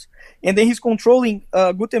swept. And then he's controlling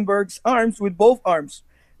Gutenberg's arms with both arms.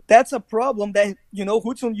 That's a problem that, you know,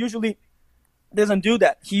 Hudson usually doesn't do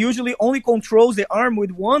that. He usually only controls the arm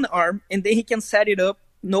with one arm, and then he can set it up,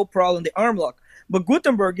 no problem, the arm lock. But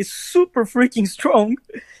Gutenberg is super freaking strong,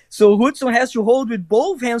 so Hudson has to hold with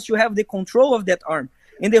both hands to have the control of that arm.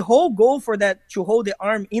 And the whole goal for that, to hold the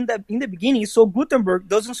arm in the beginning, is so Gutenberg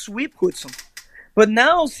doesn't sweep Hudson. But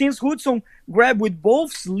now, since Hudson grabbed with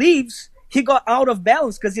both sleeves, he got out of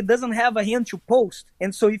balance because he doesn't have a hand to post.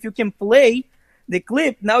 And so if you can play the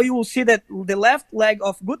clip, now you will see that the left leg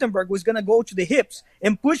of Gutenberg was going to go to the hips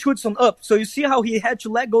and push Hudson up. So you see how he had to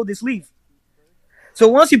let go the sleeve. So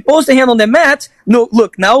once he posts the hand on the mat,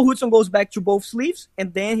 look, now Hudson goes back to both sleeves,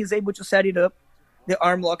 and then he's able to set it up, the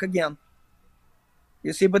arm lock again.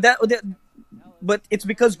 You see, but it's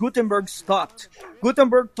because Gutenberg stopped.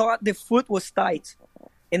 Gutenberg thought the foot was tight,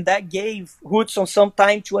 and that gave Hudson some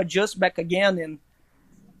time to adjust back again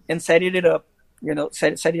and set it up. You know,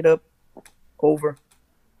 set it up over.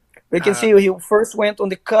 You can see he first went on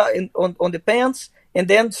the cut on the pants, and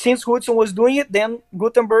then since Hudson was doing it, then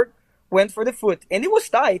Gutenberg went for the foot, and it was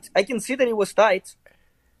tight. I can see that it was tight,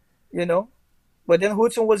 you know, but then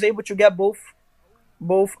Hudson was able to get both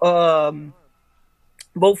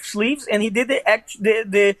sleeves, and he did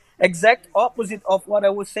the exact opposite of what I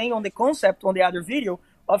was saying on the concept on the other video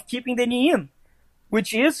of keeping the knee in,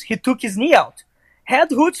 which is he took his knee out.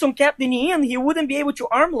 Had Hudson kept the knee in, he wouldn't be able to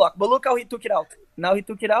arm lock, but look how he took it out. Now he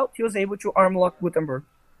took it out, he was able to arm lock Gutenberg.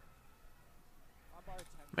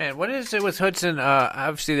 Man, what is it with Hudson?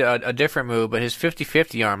 Obviously a different move, but his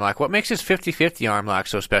 50-50 arm lock. What makes his 50-50 arm lock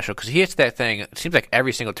so special? Because he hits that thing, it seems like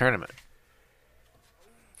every single tournament.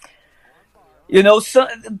 You know,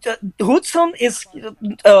 Hudson is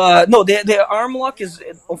no, the arm lock is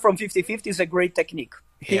from 50-50 is a great technique.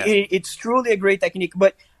 Yeah. It's truly a great technique,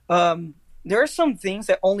 but there are some things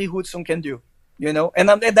that only Hudson can do. You know, and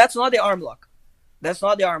that's not the arm lock. That's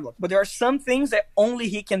not the arm lock. But there are some things that only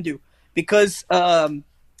he can do because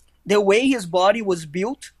the way his body was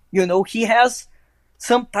built, you know, he has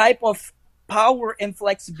some type of power and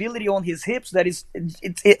flexibility on his hips that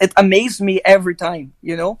it amazes me every time.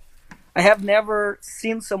 You know. I have never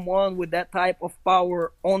seen someone with that type of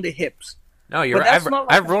power on the hips. No, you're right.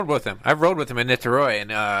 I've rolled with him. I've rolled with him in Niterói,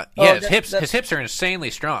 and his hips are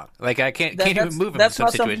insanely strong. Like I can't even move him in some situations.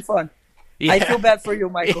 That's not something fun. Yeah. I feel bad for you,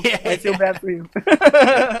 Michael. Yeah. I feel bad for you.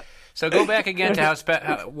 So go back again to how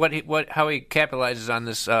he capitalizes on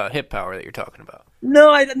this hip power that you're talking about.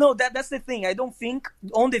 No, that's the thing. I don't think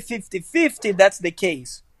on the 50-50 that's the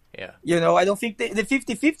case. Yeah. You know, I don't think the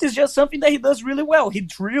 50-50 is just something that he does really well. He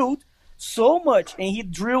drilled so much, and he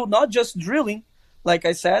drilled not just drilling, like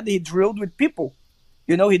I said, he drilled with people.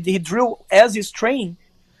 You know, he drilled as he's training,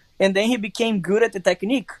 and then he became good at the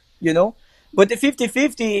technique, you know. But the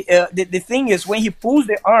 50-50, the thing is, when he pulls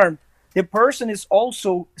the arm, the person is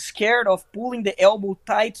also scared of pulling the elbow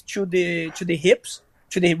tight to the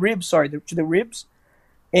ribs,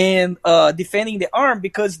 and defending the arm,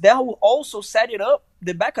 because that will also set it up,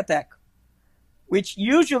 the back attack, which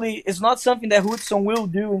usually is not something that Hudson will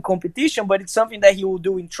do in competition, but it's something that he will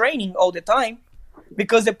do in training all the time,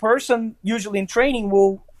 because the person usually in training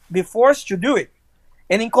will be forced to do it.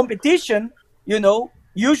 And in competition, you know,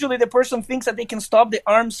 usually the person thinks that they can stop the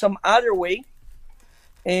arm some other way,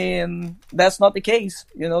 and that's not the case.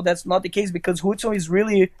 You know, that's not the case, because Hudson is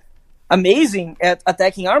really amazing at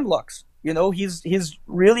attacking arm locks. You know, he's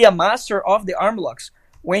really a master of the arm locks.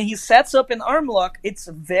 When he sets up an arm lock, it's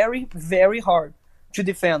very, very hard to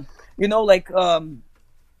defend. You know, like Jacaré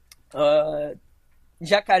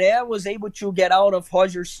was able to get out of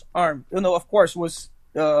Roger's arm. You know, of course, was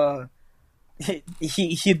he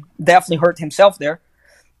definitely hurt himself there.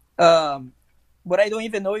 But I don't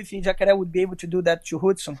even know if Jacaré would be able to do that to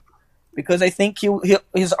Hudson, because I think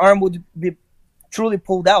his arm would be truly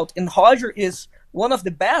pulled out. And Roger is one of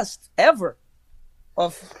the best ever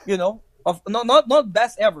not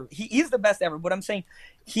best ever. He is the best ever, but I'm saying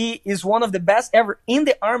he is one of the best ever in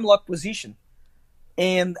the arm lock position.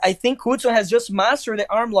 And I think Hudson has just mastered the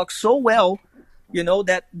arm lock so well, you know,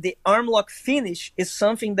 that the arm lock finish is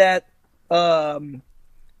something that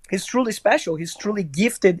he's truly special. He's truly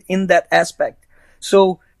gifted in that aspect.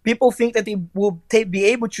 So people think that they will be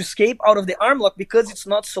able to escape out of the arm lock because it's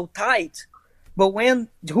not so tight. But when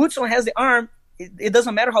Hudson has the arm, it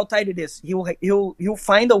doesn't matter how tight it is. He'll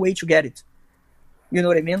find a way to get it. You know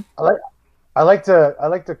what I mean? I like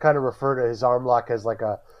to kind of refer to his arm lock as like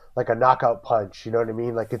a knockout punch. You know what I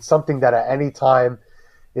mean? Like it's something that at any time,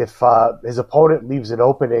 if his opponent leaves an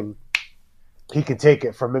opening, he can take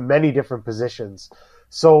it from many different positions.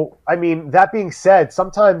 So I mean, that being said,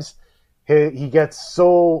 sometimes he gets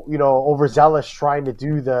so overzealous trying to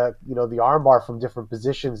do the armbar from different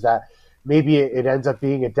positions that maybe it ends up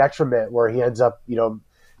being a detriment where he ends up,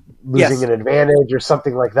 losing an advantage or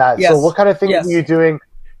something like that. Yes. So what kind of things are you doing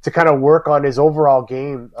to kind of work on his overall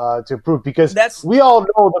game to improve? Because we all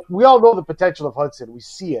know the potential of Hudson. We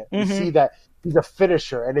see it. Mm-hmm. We see that he's a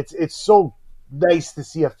finisher, and it's so nice to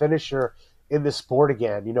see a finisher in this sport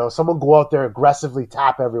again. Someone go out there aggressively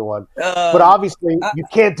tap everyone. But obviously you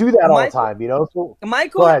can't do that all the time, So,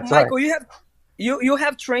 Michael, you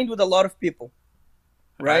have trained with a lot of people,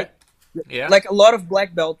 right? Yeah, like a lot of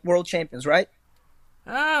black belt world champions, right?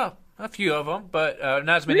 Oh, a few of them, but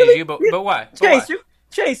not as many as you. But why?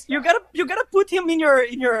 Chase, you gotta put him in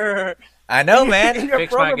your. I know, man. In your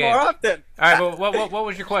Fix program my game. more often. All right, well, what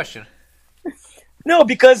was your question? No,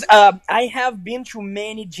 because I have been to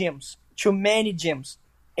many gyms,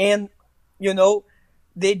 and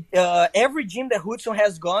every gym that Hudson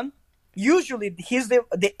has gone, usually he's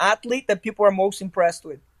the athlete that people are most impressed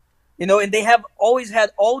with. And they have always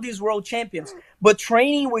had all these world champions. But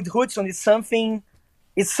training with Hudson is something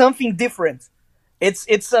different.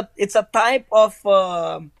 It's a type of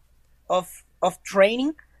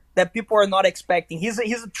training that people are not expecting. He's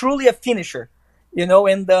truly a finisher,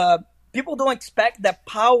 and people don't expect that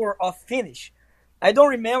power of finish. I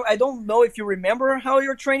don't know if you remember how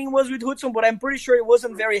your training was with Hudson, but I'm pretty sure it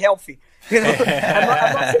wasn't very healthy. I'm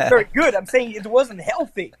not saying very good. I'm saying it wasn't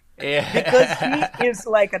healthy. Yeah. Because he is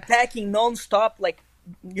like attacking nonstop,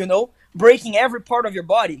 breaking every part of your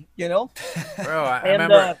body, you know? Bro, I And,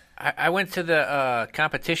 remember I went to the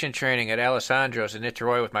competition training at Alessandro's in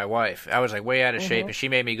Niterói with my wife. I was like way out of shape, and she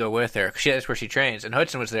made me go with her. That's where she trains, and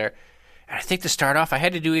Hudson was there. And I think to start off, I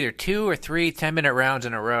had to do either 2 or 3 10-minute rounds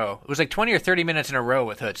in a row. It was like 20 or 30 minutes in a row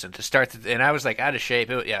with Hudson to start, and I was like out of shape.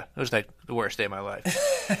 It was like the worst day of my life.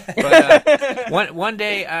 But one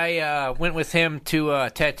day I went with him to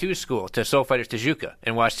tattoo school, to Soul Fighters Tijuca,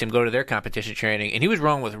 and watched him go to their competition training. And he was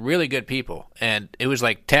rolling with really good people, and it was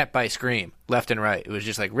like tap by scream, left and right. It was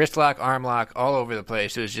just like wrist lock, arm lock, all over the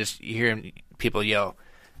place. It was just you hear people yell.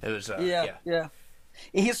 It was yeah.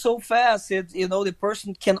 He's so fast, the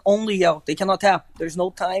person can only yell. They cannot tap. There's no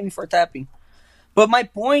time for tapping. But my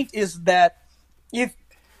point is that if,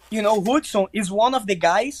 Hudson is one of the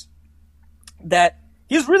guys that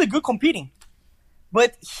he's really good competing.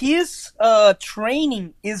 But his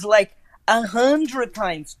training is like 100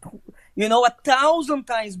 times, 1,000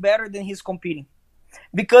 times better than he's competing.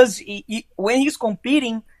 Because when he's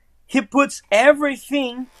competing, he puts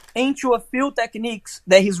everything into a few techniques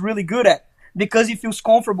that he's really good at, because he feels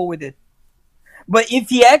comfortable with it. But if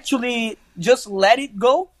he actually just let it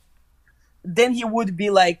go, then he would be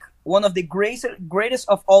like one of the greatest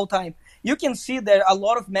of all time. You can see there are a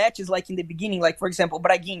lot of matches like in the beginning, like for example,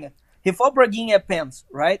 Braguinha. He fought Braguinha at Pens,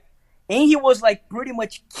 right? And he was like pretty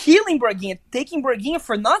much killing Braguinha, taking Braguinha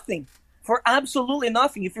for nothing, for absolutely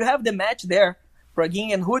nothing. If you have the match there,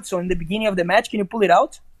 Braguinha and Hudson in the beginning of the match, can you pull it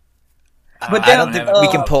out? But then, I don't think we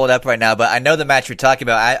can pull it up right now, but I know the match you're talking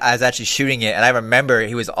about. I was actually shooting it, and I remember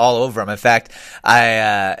he was all over him. In fact,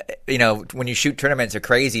 when you shoot tournaments, they're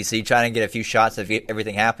crazy, so you try and get a few shots of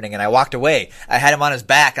everything happening, and I walked away. I had him on his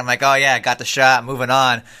back. I'm like, oh, yeah, I got the shot, moving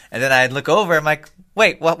on. And then I'd look over, I'm like,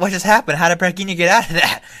 wait, what just happened? How did Braguinha get out of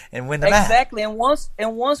that and win the match? Exactly, and once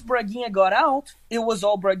Braguinha got out, it was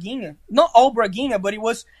all Braguinha. Not all Braguinha, but it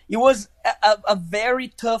was a very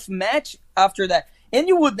tough match after that. And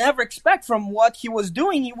you would never expect from what he was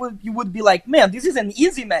doing, you would be like, man, this is an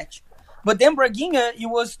easy match. But then Braguinha, he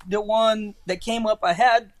was the one that came up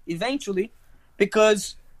ahead eventually,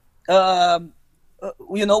 because, when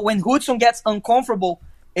Hudson gets uncomfortable,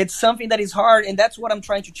 it's something that is hard, and that's what I'm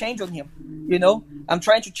trying to change on him. I'm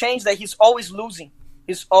trying to change that he's always losing.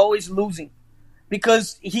 He's always losing.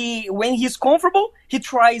 Because when he's comfortable, he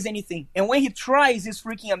tries anything. And when he tries, he's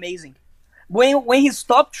freaking amazing. When he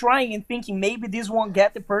stopped trying and thinking maybe this won't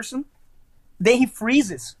get the person, then he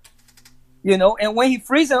freezes, And when he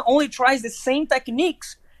freezes and only tries the same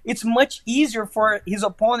techniques, it's much easier for his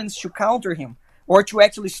opponents to counter him or to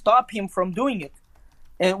actually stop him from doing it,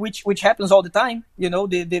 and which happens all the time.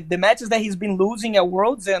 The matches that he's been losing at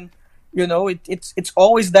Worlds, and it's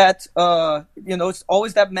always that it's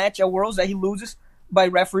always that match at Worlds that he loses by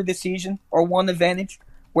referee decision or one advantage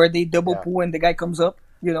where they double pull and the guy comes up,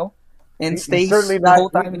 and stays the whole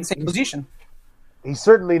time in the same position. He's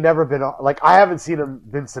certainly never been, like, I haven't seen him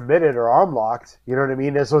been submitted or arm locked. You know what I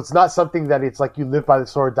mean? And so it's not something that it's like you live by the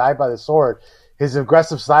sword, die by the sword. His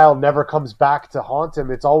aggressive style never comes back to haunt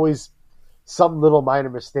him. It's always some little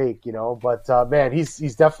minor mistake, But, man,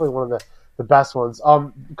 he's definitely one of the best ones.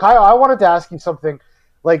 Caio, I wanted to ask you something.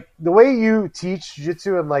 Like, the way you teach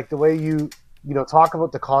jiu-jitsu and, like, the way you talk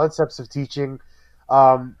about the concepts of teaching,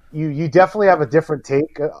 you definitely have a different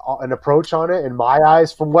take, an approach on it in my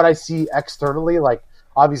eyes from what I see externally. Like,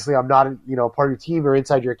 obviously I'm not, part of your team or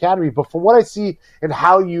inside your academy, but from what I see and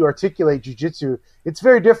how you articulate jiu-jitsu, it's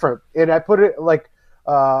very different. And I put it like,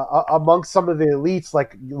 amongst some of the elites,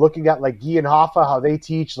 like looking at like Guy and Hoffa, how they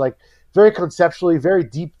teach, like very conceptually, very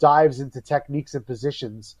deep dives into techniques and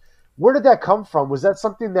positions. Where did that come from? Was that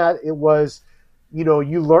something that it was, you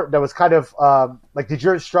learned, that was kind of, like, did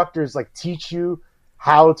your instructors like teach you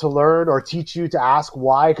how to learn or teach you to ask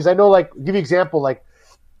why? Because I know, like, give you an example, like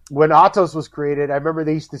when Atos was created, I remember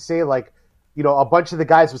they used to say, like, a bunch of the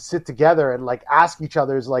guys would sit together and like ask each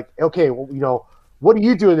other, is like, okay, well, what do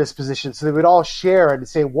you do in this position? So they would all share and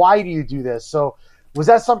say, why do you do this? So was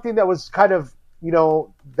that something that was kind of,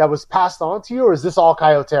 that was passed on to you, or is this all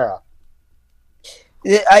Caio Terra?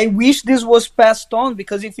 I wish this was passed on,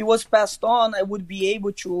 because if it was passed on, I would be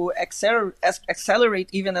able to accelerate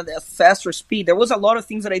even at a faster speed. There was a lot of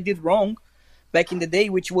things that I did wrong back in the day,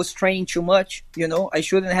 which was training too much. I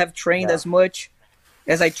shouldn't have trained as much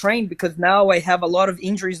as I trained, because now I have a lot of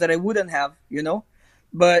injuries that I wouldn't have,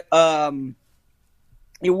 But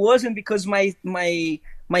it wasn't because my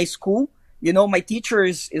school, my teacher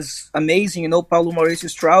is amazing. Paulo Mauricio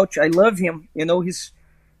Strauch, I love him. He's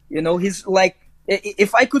like,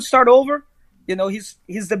 if I could start over,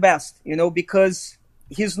 he's the best, because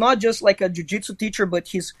he's not just like a jiu-jitsu teacher, but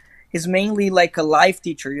he's mainly like a life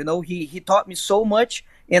teacher. He taught me so much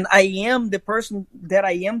and I am the person that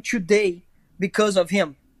I am today because of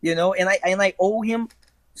him, you know, and I owe him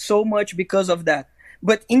so much because of that.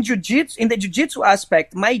 But in the jiu-jitsu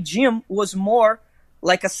aspect, my gym was more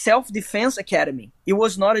like a self-defense academy. It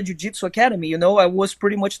was not a jiu-jitsu academy, you know. I was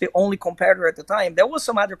pretty much the only competitor at the time. There was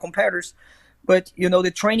some other competitors, but, you know, the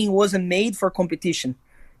training wasn't made for competition,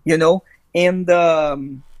 you know. And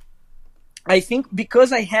I think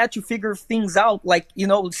because I had to figure things out, like, you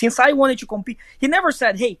know, since I wanted to compete, he never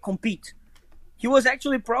said, hey, compete. He was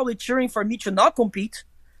actually probably cheering for me to not compete,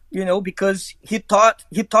 you know, because he thought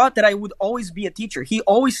that I would always be a teacher. He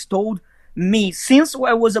always told me, since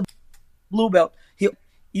I was a blue belt,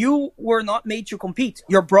 you were not made to compete.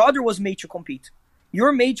 Your brother was made to compete.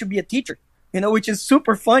 You're made to be a teacher, you know, which is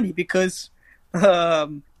super funny because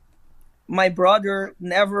my brother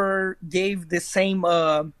never gave the same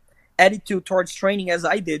attitude towards training as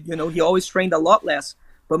I did. You know, he always trained a lot less.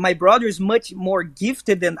 But my brother is much more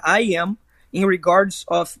gifted than I am in regards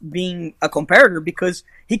of being a competitor, because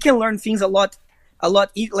he can learn things a lot,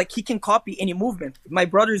 like he can copy any movement. My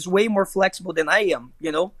brother is way more flexible than I am,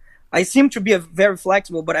 you know. I seem to be very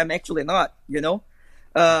flexible, but I'm actually not, you know.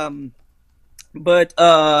 But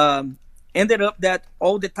ended up that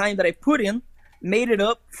all the time that I put in made it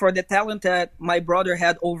up for the talent that my brother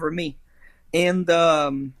had over me. And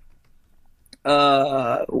what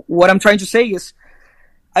I'm trying to say is,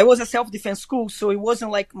 I was a self-defense school, so it wasn't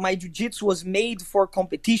like my jiu-jitsu was made for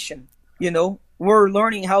competition, you know. We're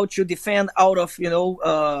learning how to defend out of, you know,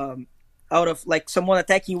 out of like someone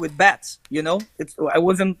attacking you with bats, you know. I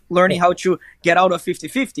wasn't learning how to get out of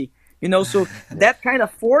 50-50, you know. So that kind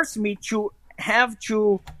of forced me to have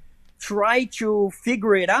to try to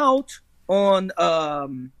figure it out on how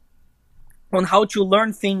to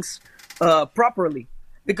learn things properly,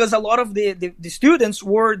 because a lot of the students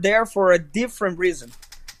were there for a different reason,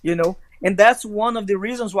 you know. And that's one of the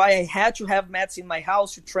reasons why I had to have mats in my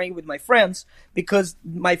house to train with my friends, because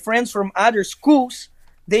my friends from other schools,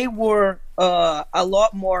 they were a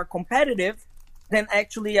lot more competitive than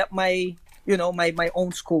actually at my, you know, my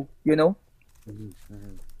own school, you know.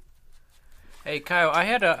 Mm-hmm. Hey, Caio, I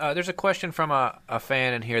had there's a question from a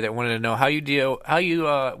fan in here that wanted to know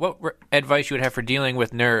what advice you would have for dealing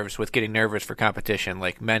with nerves, with getting nervous for competition,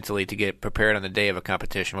 like mentally to get prepared on the day of a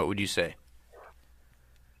competition. What would you say?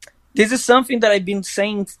 This is something that I've been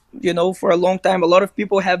saying, you know, for a long time. A lot of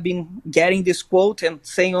people have been getting this quote and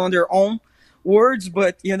saying on their own words,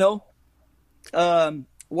 but, you know,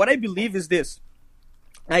 what I believe is this.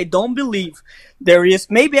 I don't believe there is,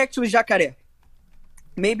 maybe actually Jacaré,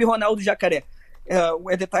 maybe Ronaldo Jacaré,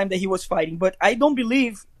 at the time that he was fighting, but I don't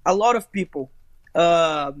believe a lot of people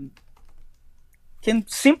can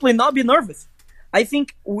simply not be nervous. I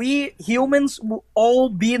think we humans will all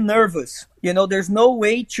be nervous. You know, there's no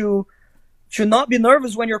way to not be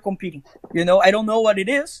nervous when you're competing. You know, I don't know what it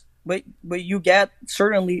is, but you get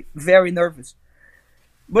certainly very nervous.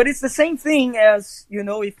 But it's the same thing as, you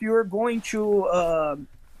know, if you're going to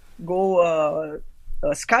go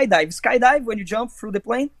skydive when you jump through the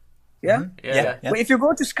plane. Yeah? Mm-hmm. Yeah. But if you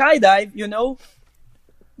go to skydive, you know,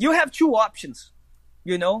 you have two options.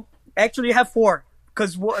 You know, actually you have four.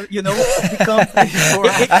 Because, you know, you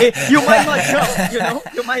might not jump, you know?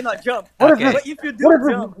 You might not jump. But if you do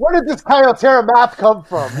jump... Where did this Caio Terra math come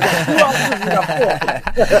from? All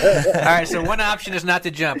right, so one option is not to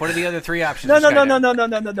jump. What are the other three options? No.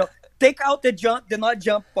 Take out the not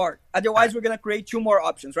jump part. Otherwise, we're going to create two more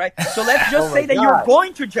options, right? So let's just say that you're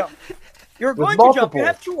going to jump. You're going to jump. You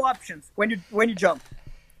have two options when you jump.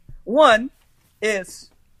 One is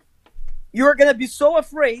you're going to be so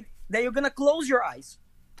afraid that you're going to close your eyes.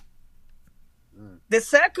 The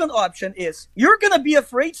second option is you're going to be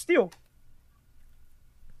afraid still,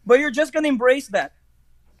 but you're just going to embrace that.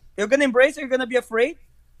 You're going to embrace it, you're going to be afraid,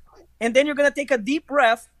 and then you're going to take a deep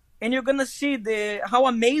breath, and you're going to see how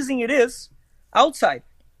amazing it is outside.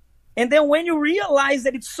 And then when you realize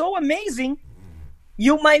that it's so amazing,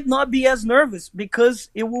 you might not be as nervous because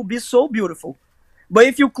it will be so beautiful. But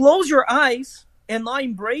if you close your eyes and not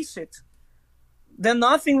embrace it, then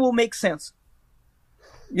nothing will make sense.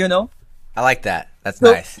 You know? I like that. That's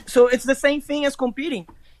nice. So it's the same thing as competing.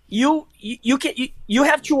 You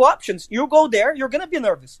have two options. You go there, you're going to be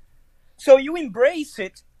nervous. So you embrace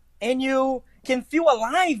it and you can feel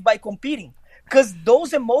alive by competing. Because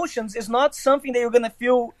those emotions is not something that you're going to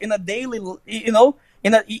feel in a daily, you know,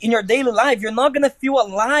 in your daily life. You're not going to feel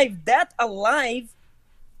that alive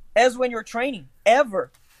as when you're training,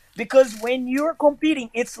 ever. Because when you're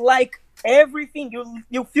competing, it's like everything,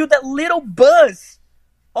 you feel that little buzz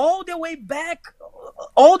all the way back,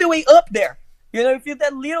 all the way up there. You know, you feel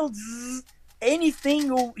that little zzz,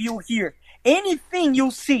 anything you hear. anything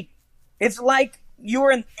you see, it's like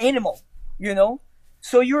you're an animal, you know.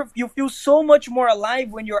 So you feel so much more alive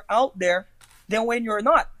when you're out there than when you're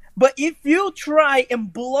not. But if you try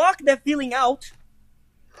and block that feeling out,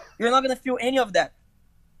 you're not gonna feel any of that,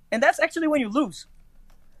 and that's actually when you lose.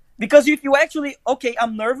 Because if you actually, okay,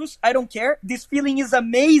 I'm nervous, I don't care. This feeling is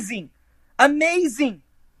amazing, amazing.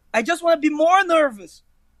 I just want to be more nervous.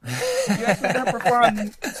 You're actually gonna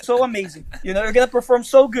perform so amazing. You know, you're gonna perform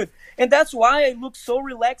so good, and that's why I look so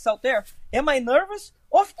relaxed out there. Am I nervous?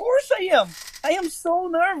 Of course I am. I am so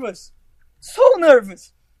nervous,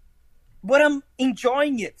 but I'm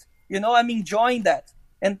enjoying it. You know, I'm enjoying that,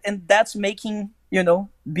 and that's making, you know,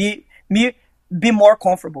 be more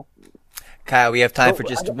comfortable. Kyle, we have time for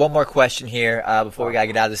just one more question here before we got to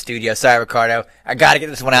get out of the studio. Sorry, Ricardo. I got to get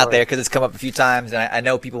this one out there because it's come up a few times, and I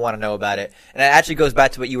know people want to know about it. And it actually goes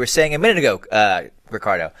back to what you were saying a minute ago,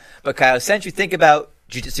 Ricardo. But, Kyle, since you think about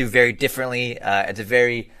jiu-jitsu very differently, it's a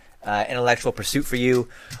very intellectual pursuit for you,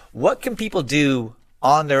 what can people do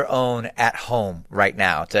on their own at home right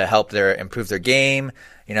now to help improve their game?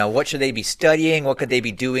 You know, what should they be studying? What could they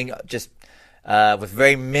be doing just with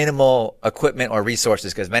very minimal equipment or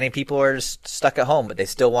resources, because many people are just stuck at home, but they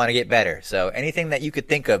still want to get better. So anything that you could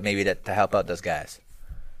think of maybe to help out those guys?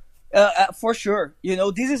 For sure. You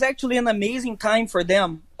know, this is actually an amazing time for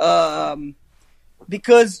them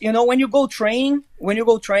because, you know, when you go train,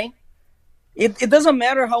 it doesn't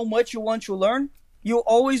matter how much you want to learn. You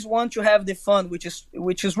always want to have the fun, which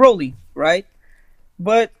is rolling, right?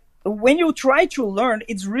 But when you try to learn,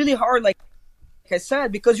 it's really hard, like I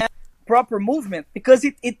said, because you have proper movement, because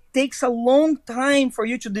it takes a long time for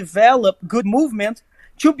you to develop good movement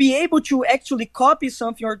to be able to actually copy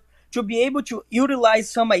something or to be able to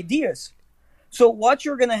utilize some ideas. So what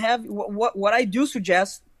you're going to have, what I do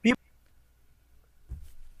suggest people.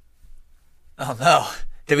 Oh no.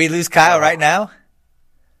 Did we lose Kyle right now?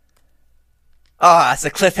 Oh, that's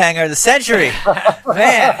the cliffhanger of the century.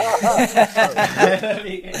 Man.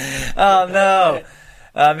 Oh no.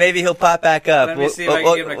 Maybe he'll pop back up.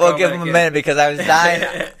 We'll give him a minute because I was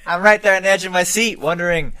dying. I'm right there on the edge of my seat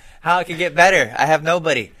wondering how I could get better. I have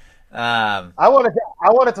nobody. I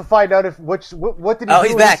wanted to find out what did he do?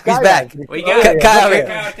 He's back. He's back. We got Kyle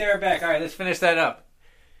and Terra back. All right, let's finish that up.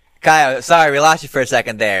 Kyle, sorry, we lost you for a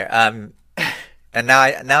second there. And now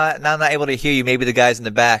I'm not able to hear you. Maybe the guys in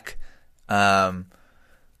the back can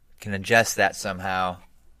adjust that somehow.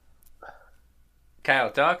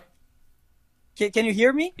 Kyle, talk. Can you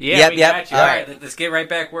hear me? Yeah, we yep. got you. All right, let's get right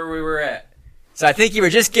back where we were at. So I think you were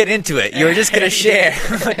just getting into it. You were just going to share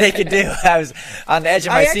what they could do. I was on the edge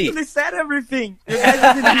of my seat. I actually said everything. You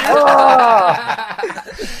guys didn't hear.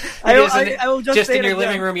 I will just say in your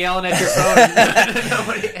living room yelling at your phone.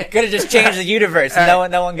 Could have just changed the universe. Right.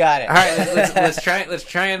 No one got it. All right, let's try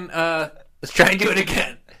and do it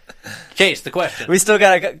again. Chase, the question. We still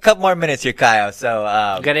got a couple more minutes here, Caio. So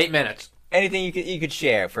we got 8 minutes. Anything you could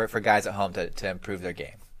share for guys at home to improve their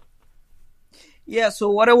game? Yeah, so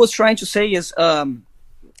what I was trying to say is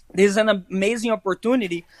this is an amazing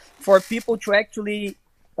opportunity for people to actually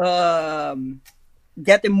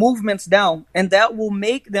get the movements down, and that will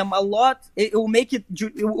make them it will make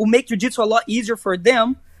jiu-jitsu a lot easier for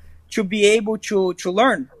them to be able to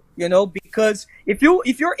learn, you know, because if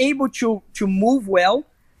you're able to move well,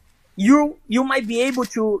 you might be able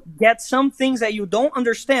to get some things that you don't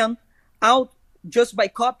understand out just by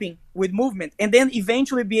copying with movement, and then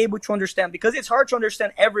eventually be able to understand, because it's hard to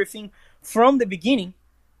understand everything from the beginning,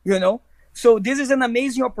 you know. So this is an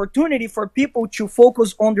amazing opportunity for people to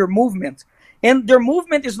focus on their movement, and their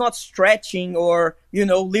movement is not stretching or, you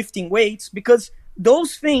know, lifting weights, because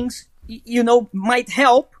those things, you know, might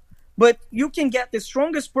help, but you can get the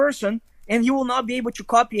strongest person and you will not be able to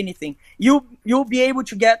copy anything. You'll be able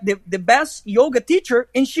to get the best yoga teacher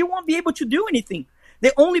and she won't be able to do anything.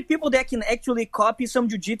 The only people that can actually copy some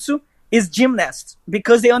jiu-jitsu is gymnasts,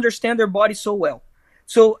 because they understand their body so well.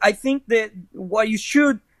 So I think that what you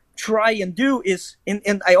should try and do is,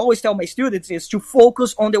 and I always tell my students, is to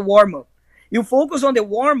focus on the warm-up. You focus on the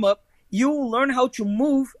warm-up, you will learn how to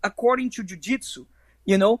move according to jiu-jitsu,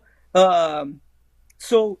 you know.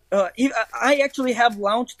 So I actually have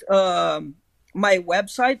launched my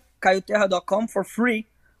website, caioterra.com, for free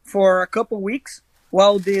for a couple weeks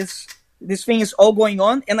while this thing is all going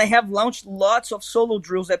on, and I have launched lots of solo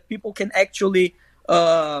drills that people can actually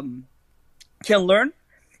can learn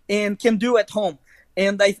and can do at home.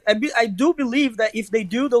 And I do believe that if they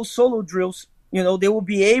do those solo drills, you know, they will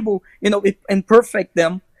be able, you know, and perfect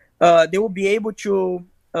them. They will be able to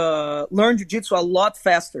learn jiu-jitsu a lot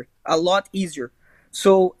faster, a lot easier.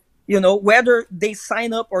 So, you know, whether they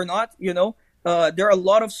sign up or not, you know, There are a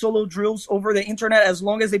lot of solo drills over the internet. As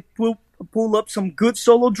long as they pull up some good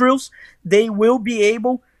solo drills, they will be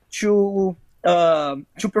able to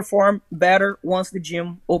perform better once the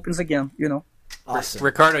gym opens again. Awesome.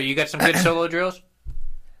 Ricardo, you got some good solo drills?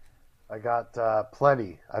 I got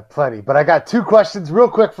plenty. But I got 2 questions real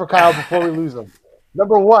quick for Kyle before we lose them.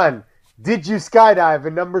 Number 1, did you skydive?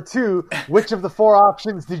 And number 2, which of the 4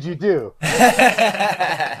 options did you do?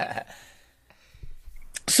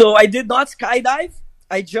 So I did not skydive.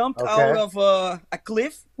 I jumped out of a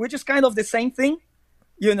cliff, which is kind of the same thing,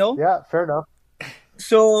 Yeah, fair enough.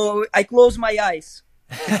 So I closed my eyes.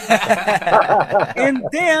 And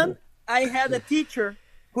then I had a teacher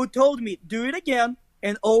who told me, do it again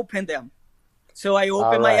and open them. So I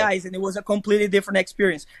opened my eyes, and it was a completely different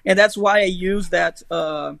experience. And that's why I use that.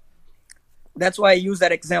 That's why I use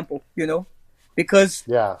that example, because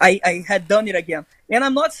I had done it again. And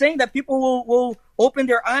I'm not saying that people will open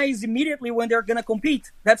their eyes immediately when they're going to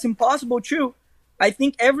compete. That's impossible too. I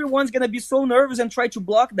think everyone's going to be so nervous and try to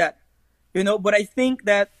block that, but I think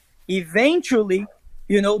that eventually,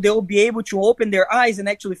 they'll be able to open their eyes and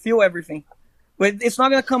actually feel everything. But it's not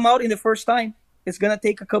going to come out in the first time. It's going to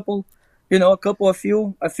take a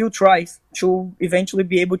few tries to eventually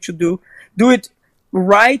be able to do it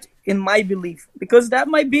right, in my belief, because that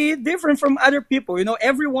might be different from other people.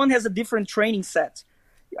 Everyone has a different training set.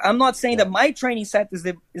 I'm not saying that my training set is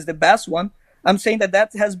the best one. I'm saying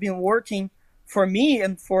that has been working for me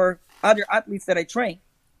and for other athletes that I train,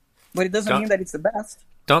 but it doesn't mean that it's the best.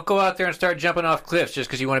 Don't go out there and start jumping off cliffs just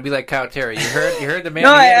because you want to be like Caio Terra. You heard the man.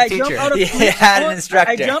 No, I jump out of cliffs. He had an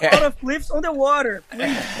instructor. I jump out of cliffs on the water.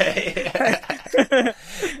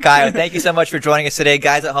 Caio, thank you so much for joining us today.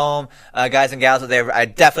 Guys at home, guys and gals out there, I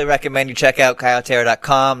definitely recommend you check out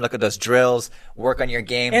CaioTerra.com. Look at those drills. Work on your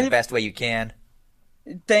game the best way you can.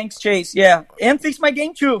 Thanks, Chase. Yeah. And fix my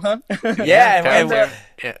game too, huh? Yeah.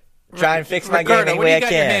 Try and fix my game any way I can. What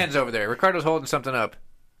do you got in your hands over there? Ricardo's holding something up.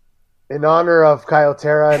 In honor of Caio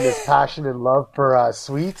Terra and his passion and love for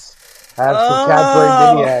sweets, I have some Cadbury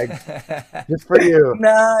mini eggs just for you.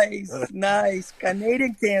 Nice.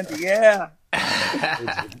 Canadian candy, yeah.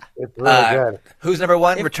 It's really good. Who's Number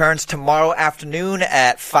One returns tomorrow afternoon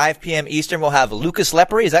at 5 p.m. Eastern. We'll have Lucas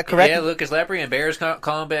Lepre. Is that correct? Yeah, Lucas Lepre, and Bear's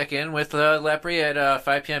calling back in with Lepre at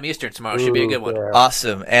 5 p.m. Eastern tomorrow. Should be a good one. Yeah.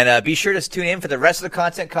 Awesome. And be sure to tune in for the rest of the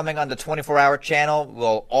content coming on the 24-hour channel.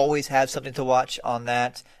 We'll always have something to watch on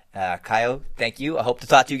that. Caio, thank you. I hope to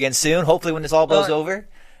talk to you again soon, hopefully when this all blows over.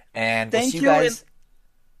 And we'll see you guys.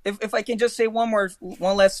 If I can just say one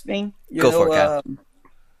last thing. Go for it, Caio.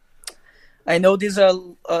 I know this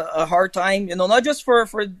is a hard time, not just for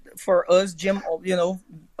us gym,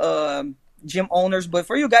 gym owners, but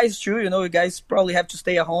for you guys too. You guys probably have to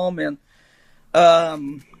stay at home, and I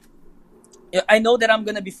know that I'm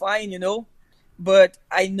gonna be fine, but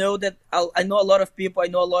I know that I know a lot of people. I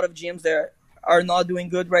know a lot of gyms that are not doing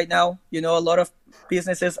good right now. A lot of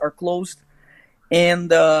businesses are closed,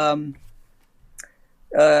 and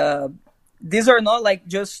these are not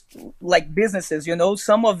just like businesses,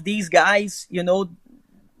 some of these guys,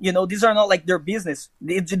 these are not like their business.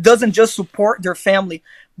 It doesn't just support their family,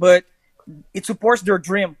 but it supports their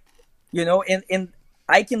dream, and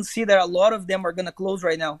I can see that a lot of them are going to close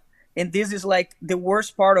right now. And this is like the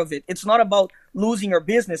worst part of it. It's not about losing your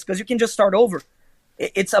business, because you can just start over.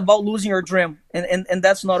 It's about losing your dream. And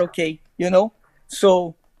that's not okay,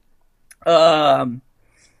 So, I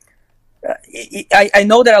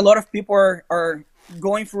know that a lot of people are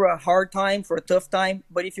going through a hard time, for a tough time,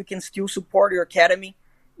 but if you can still support your academy,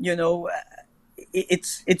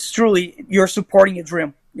 it's truly, you're supporting a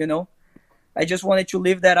dream, I just wanted to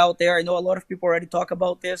leave that out there. I know a lot of people already talk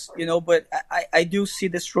about this, but I do see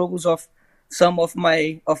the struggles of some of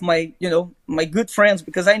my my good friends,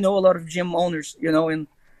 because I know a lot of gym owners, and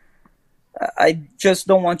I just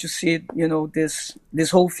don't want to see this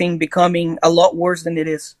whole thing becoming a lot worse than it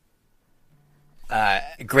is.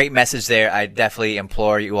 Great message there. I definitely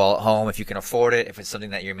implore you all at home, if you can afford it, if it's something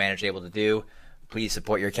that your manager is able to do, please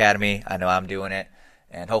support your academy. I know I'm doing it,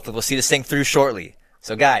 and hopefully we'll see this thing through shortly.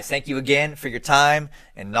 So guys, thank you again for your time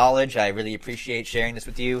and knowledge. I really appreciate sharing this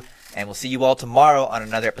with you, and we'll see you all tomorrow on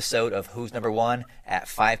another episode of Who's Number One at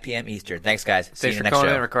 5 p.m. Eastern. Thanks, guys. See you in the next show. Thanks for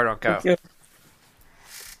calling in, Ricardo and Caio. Thank you.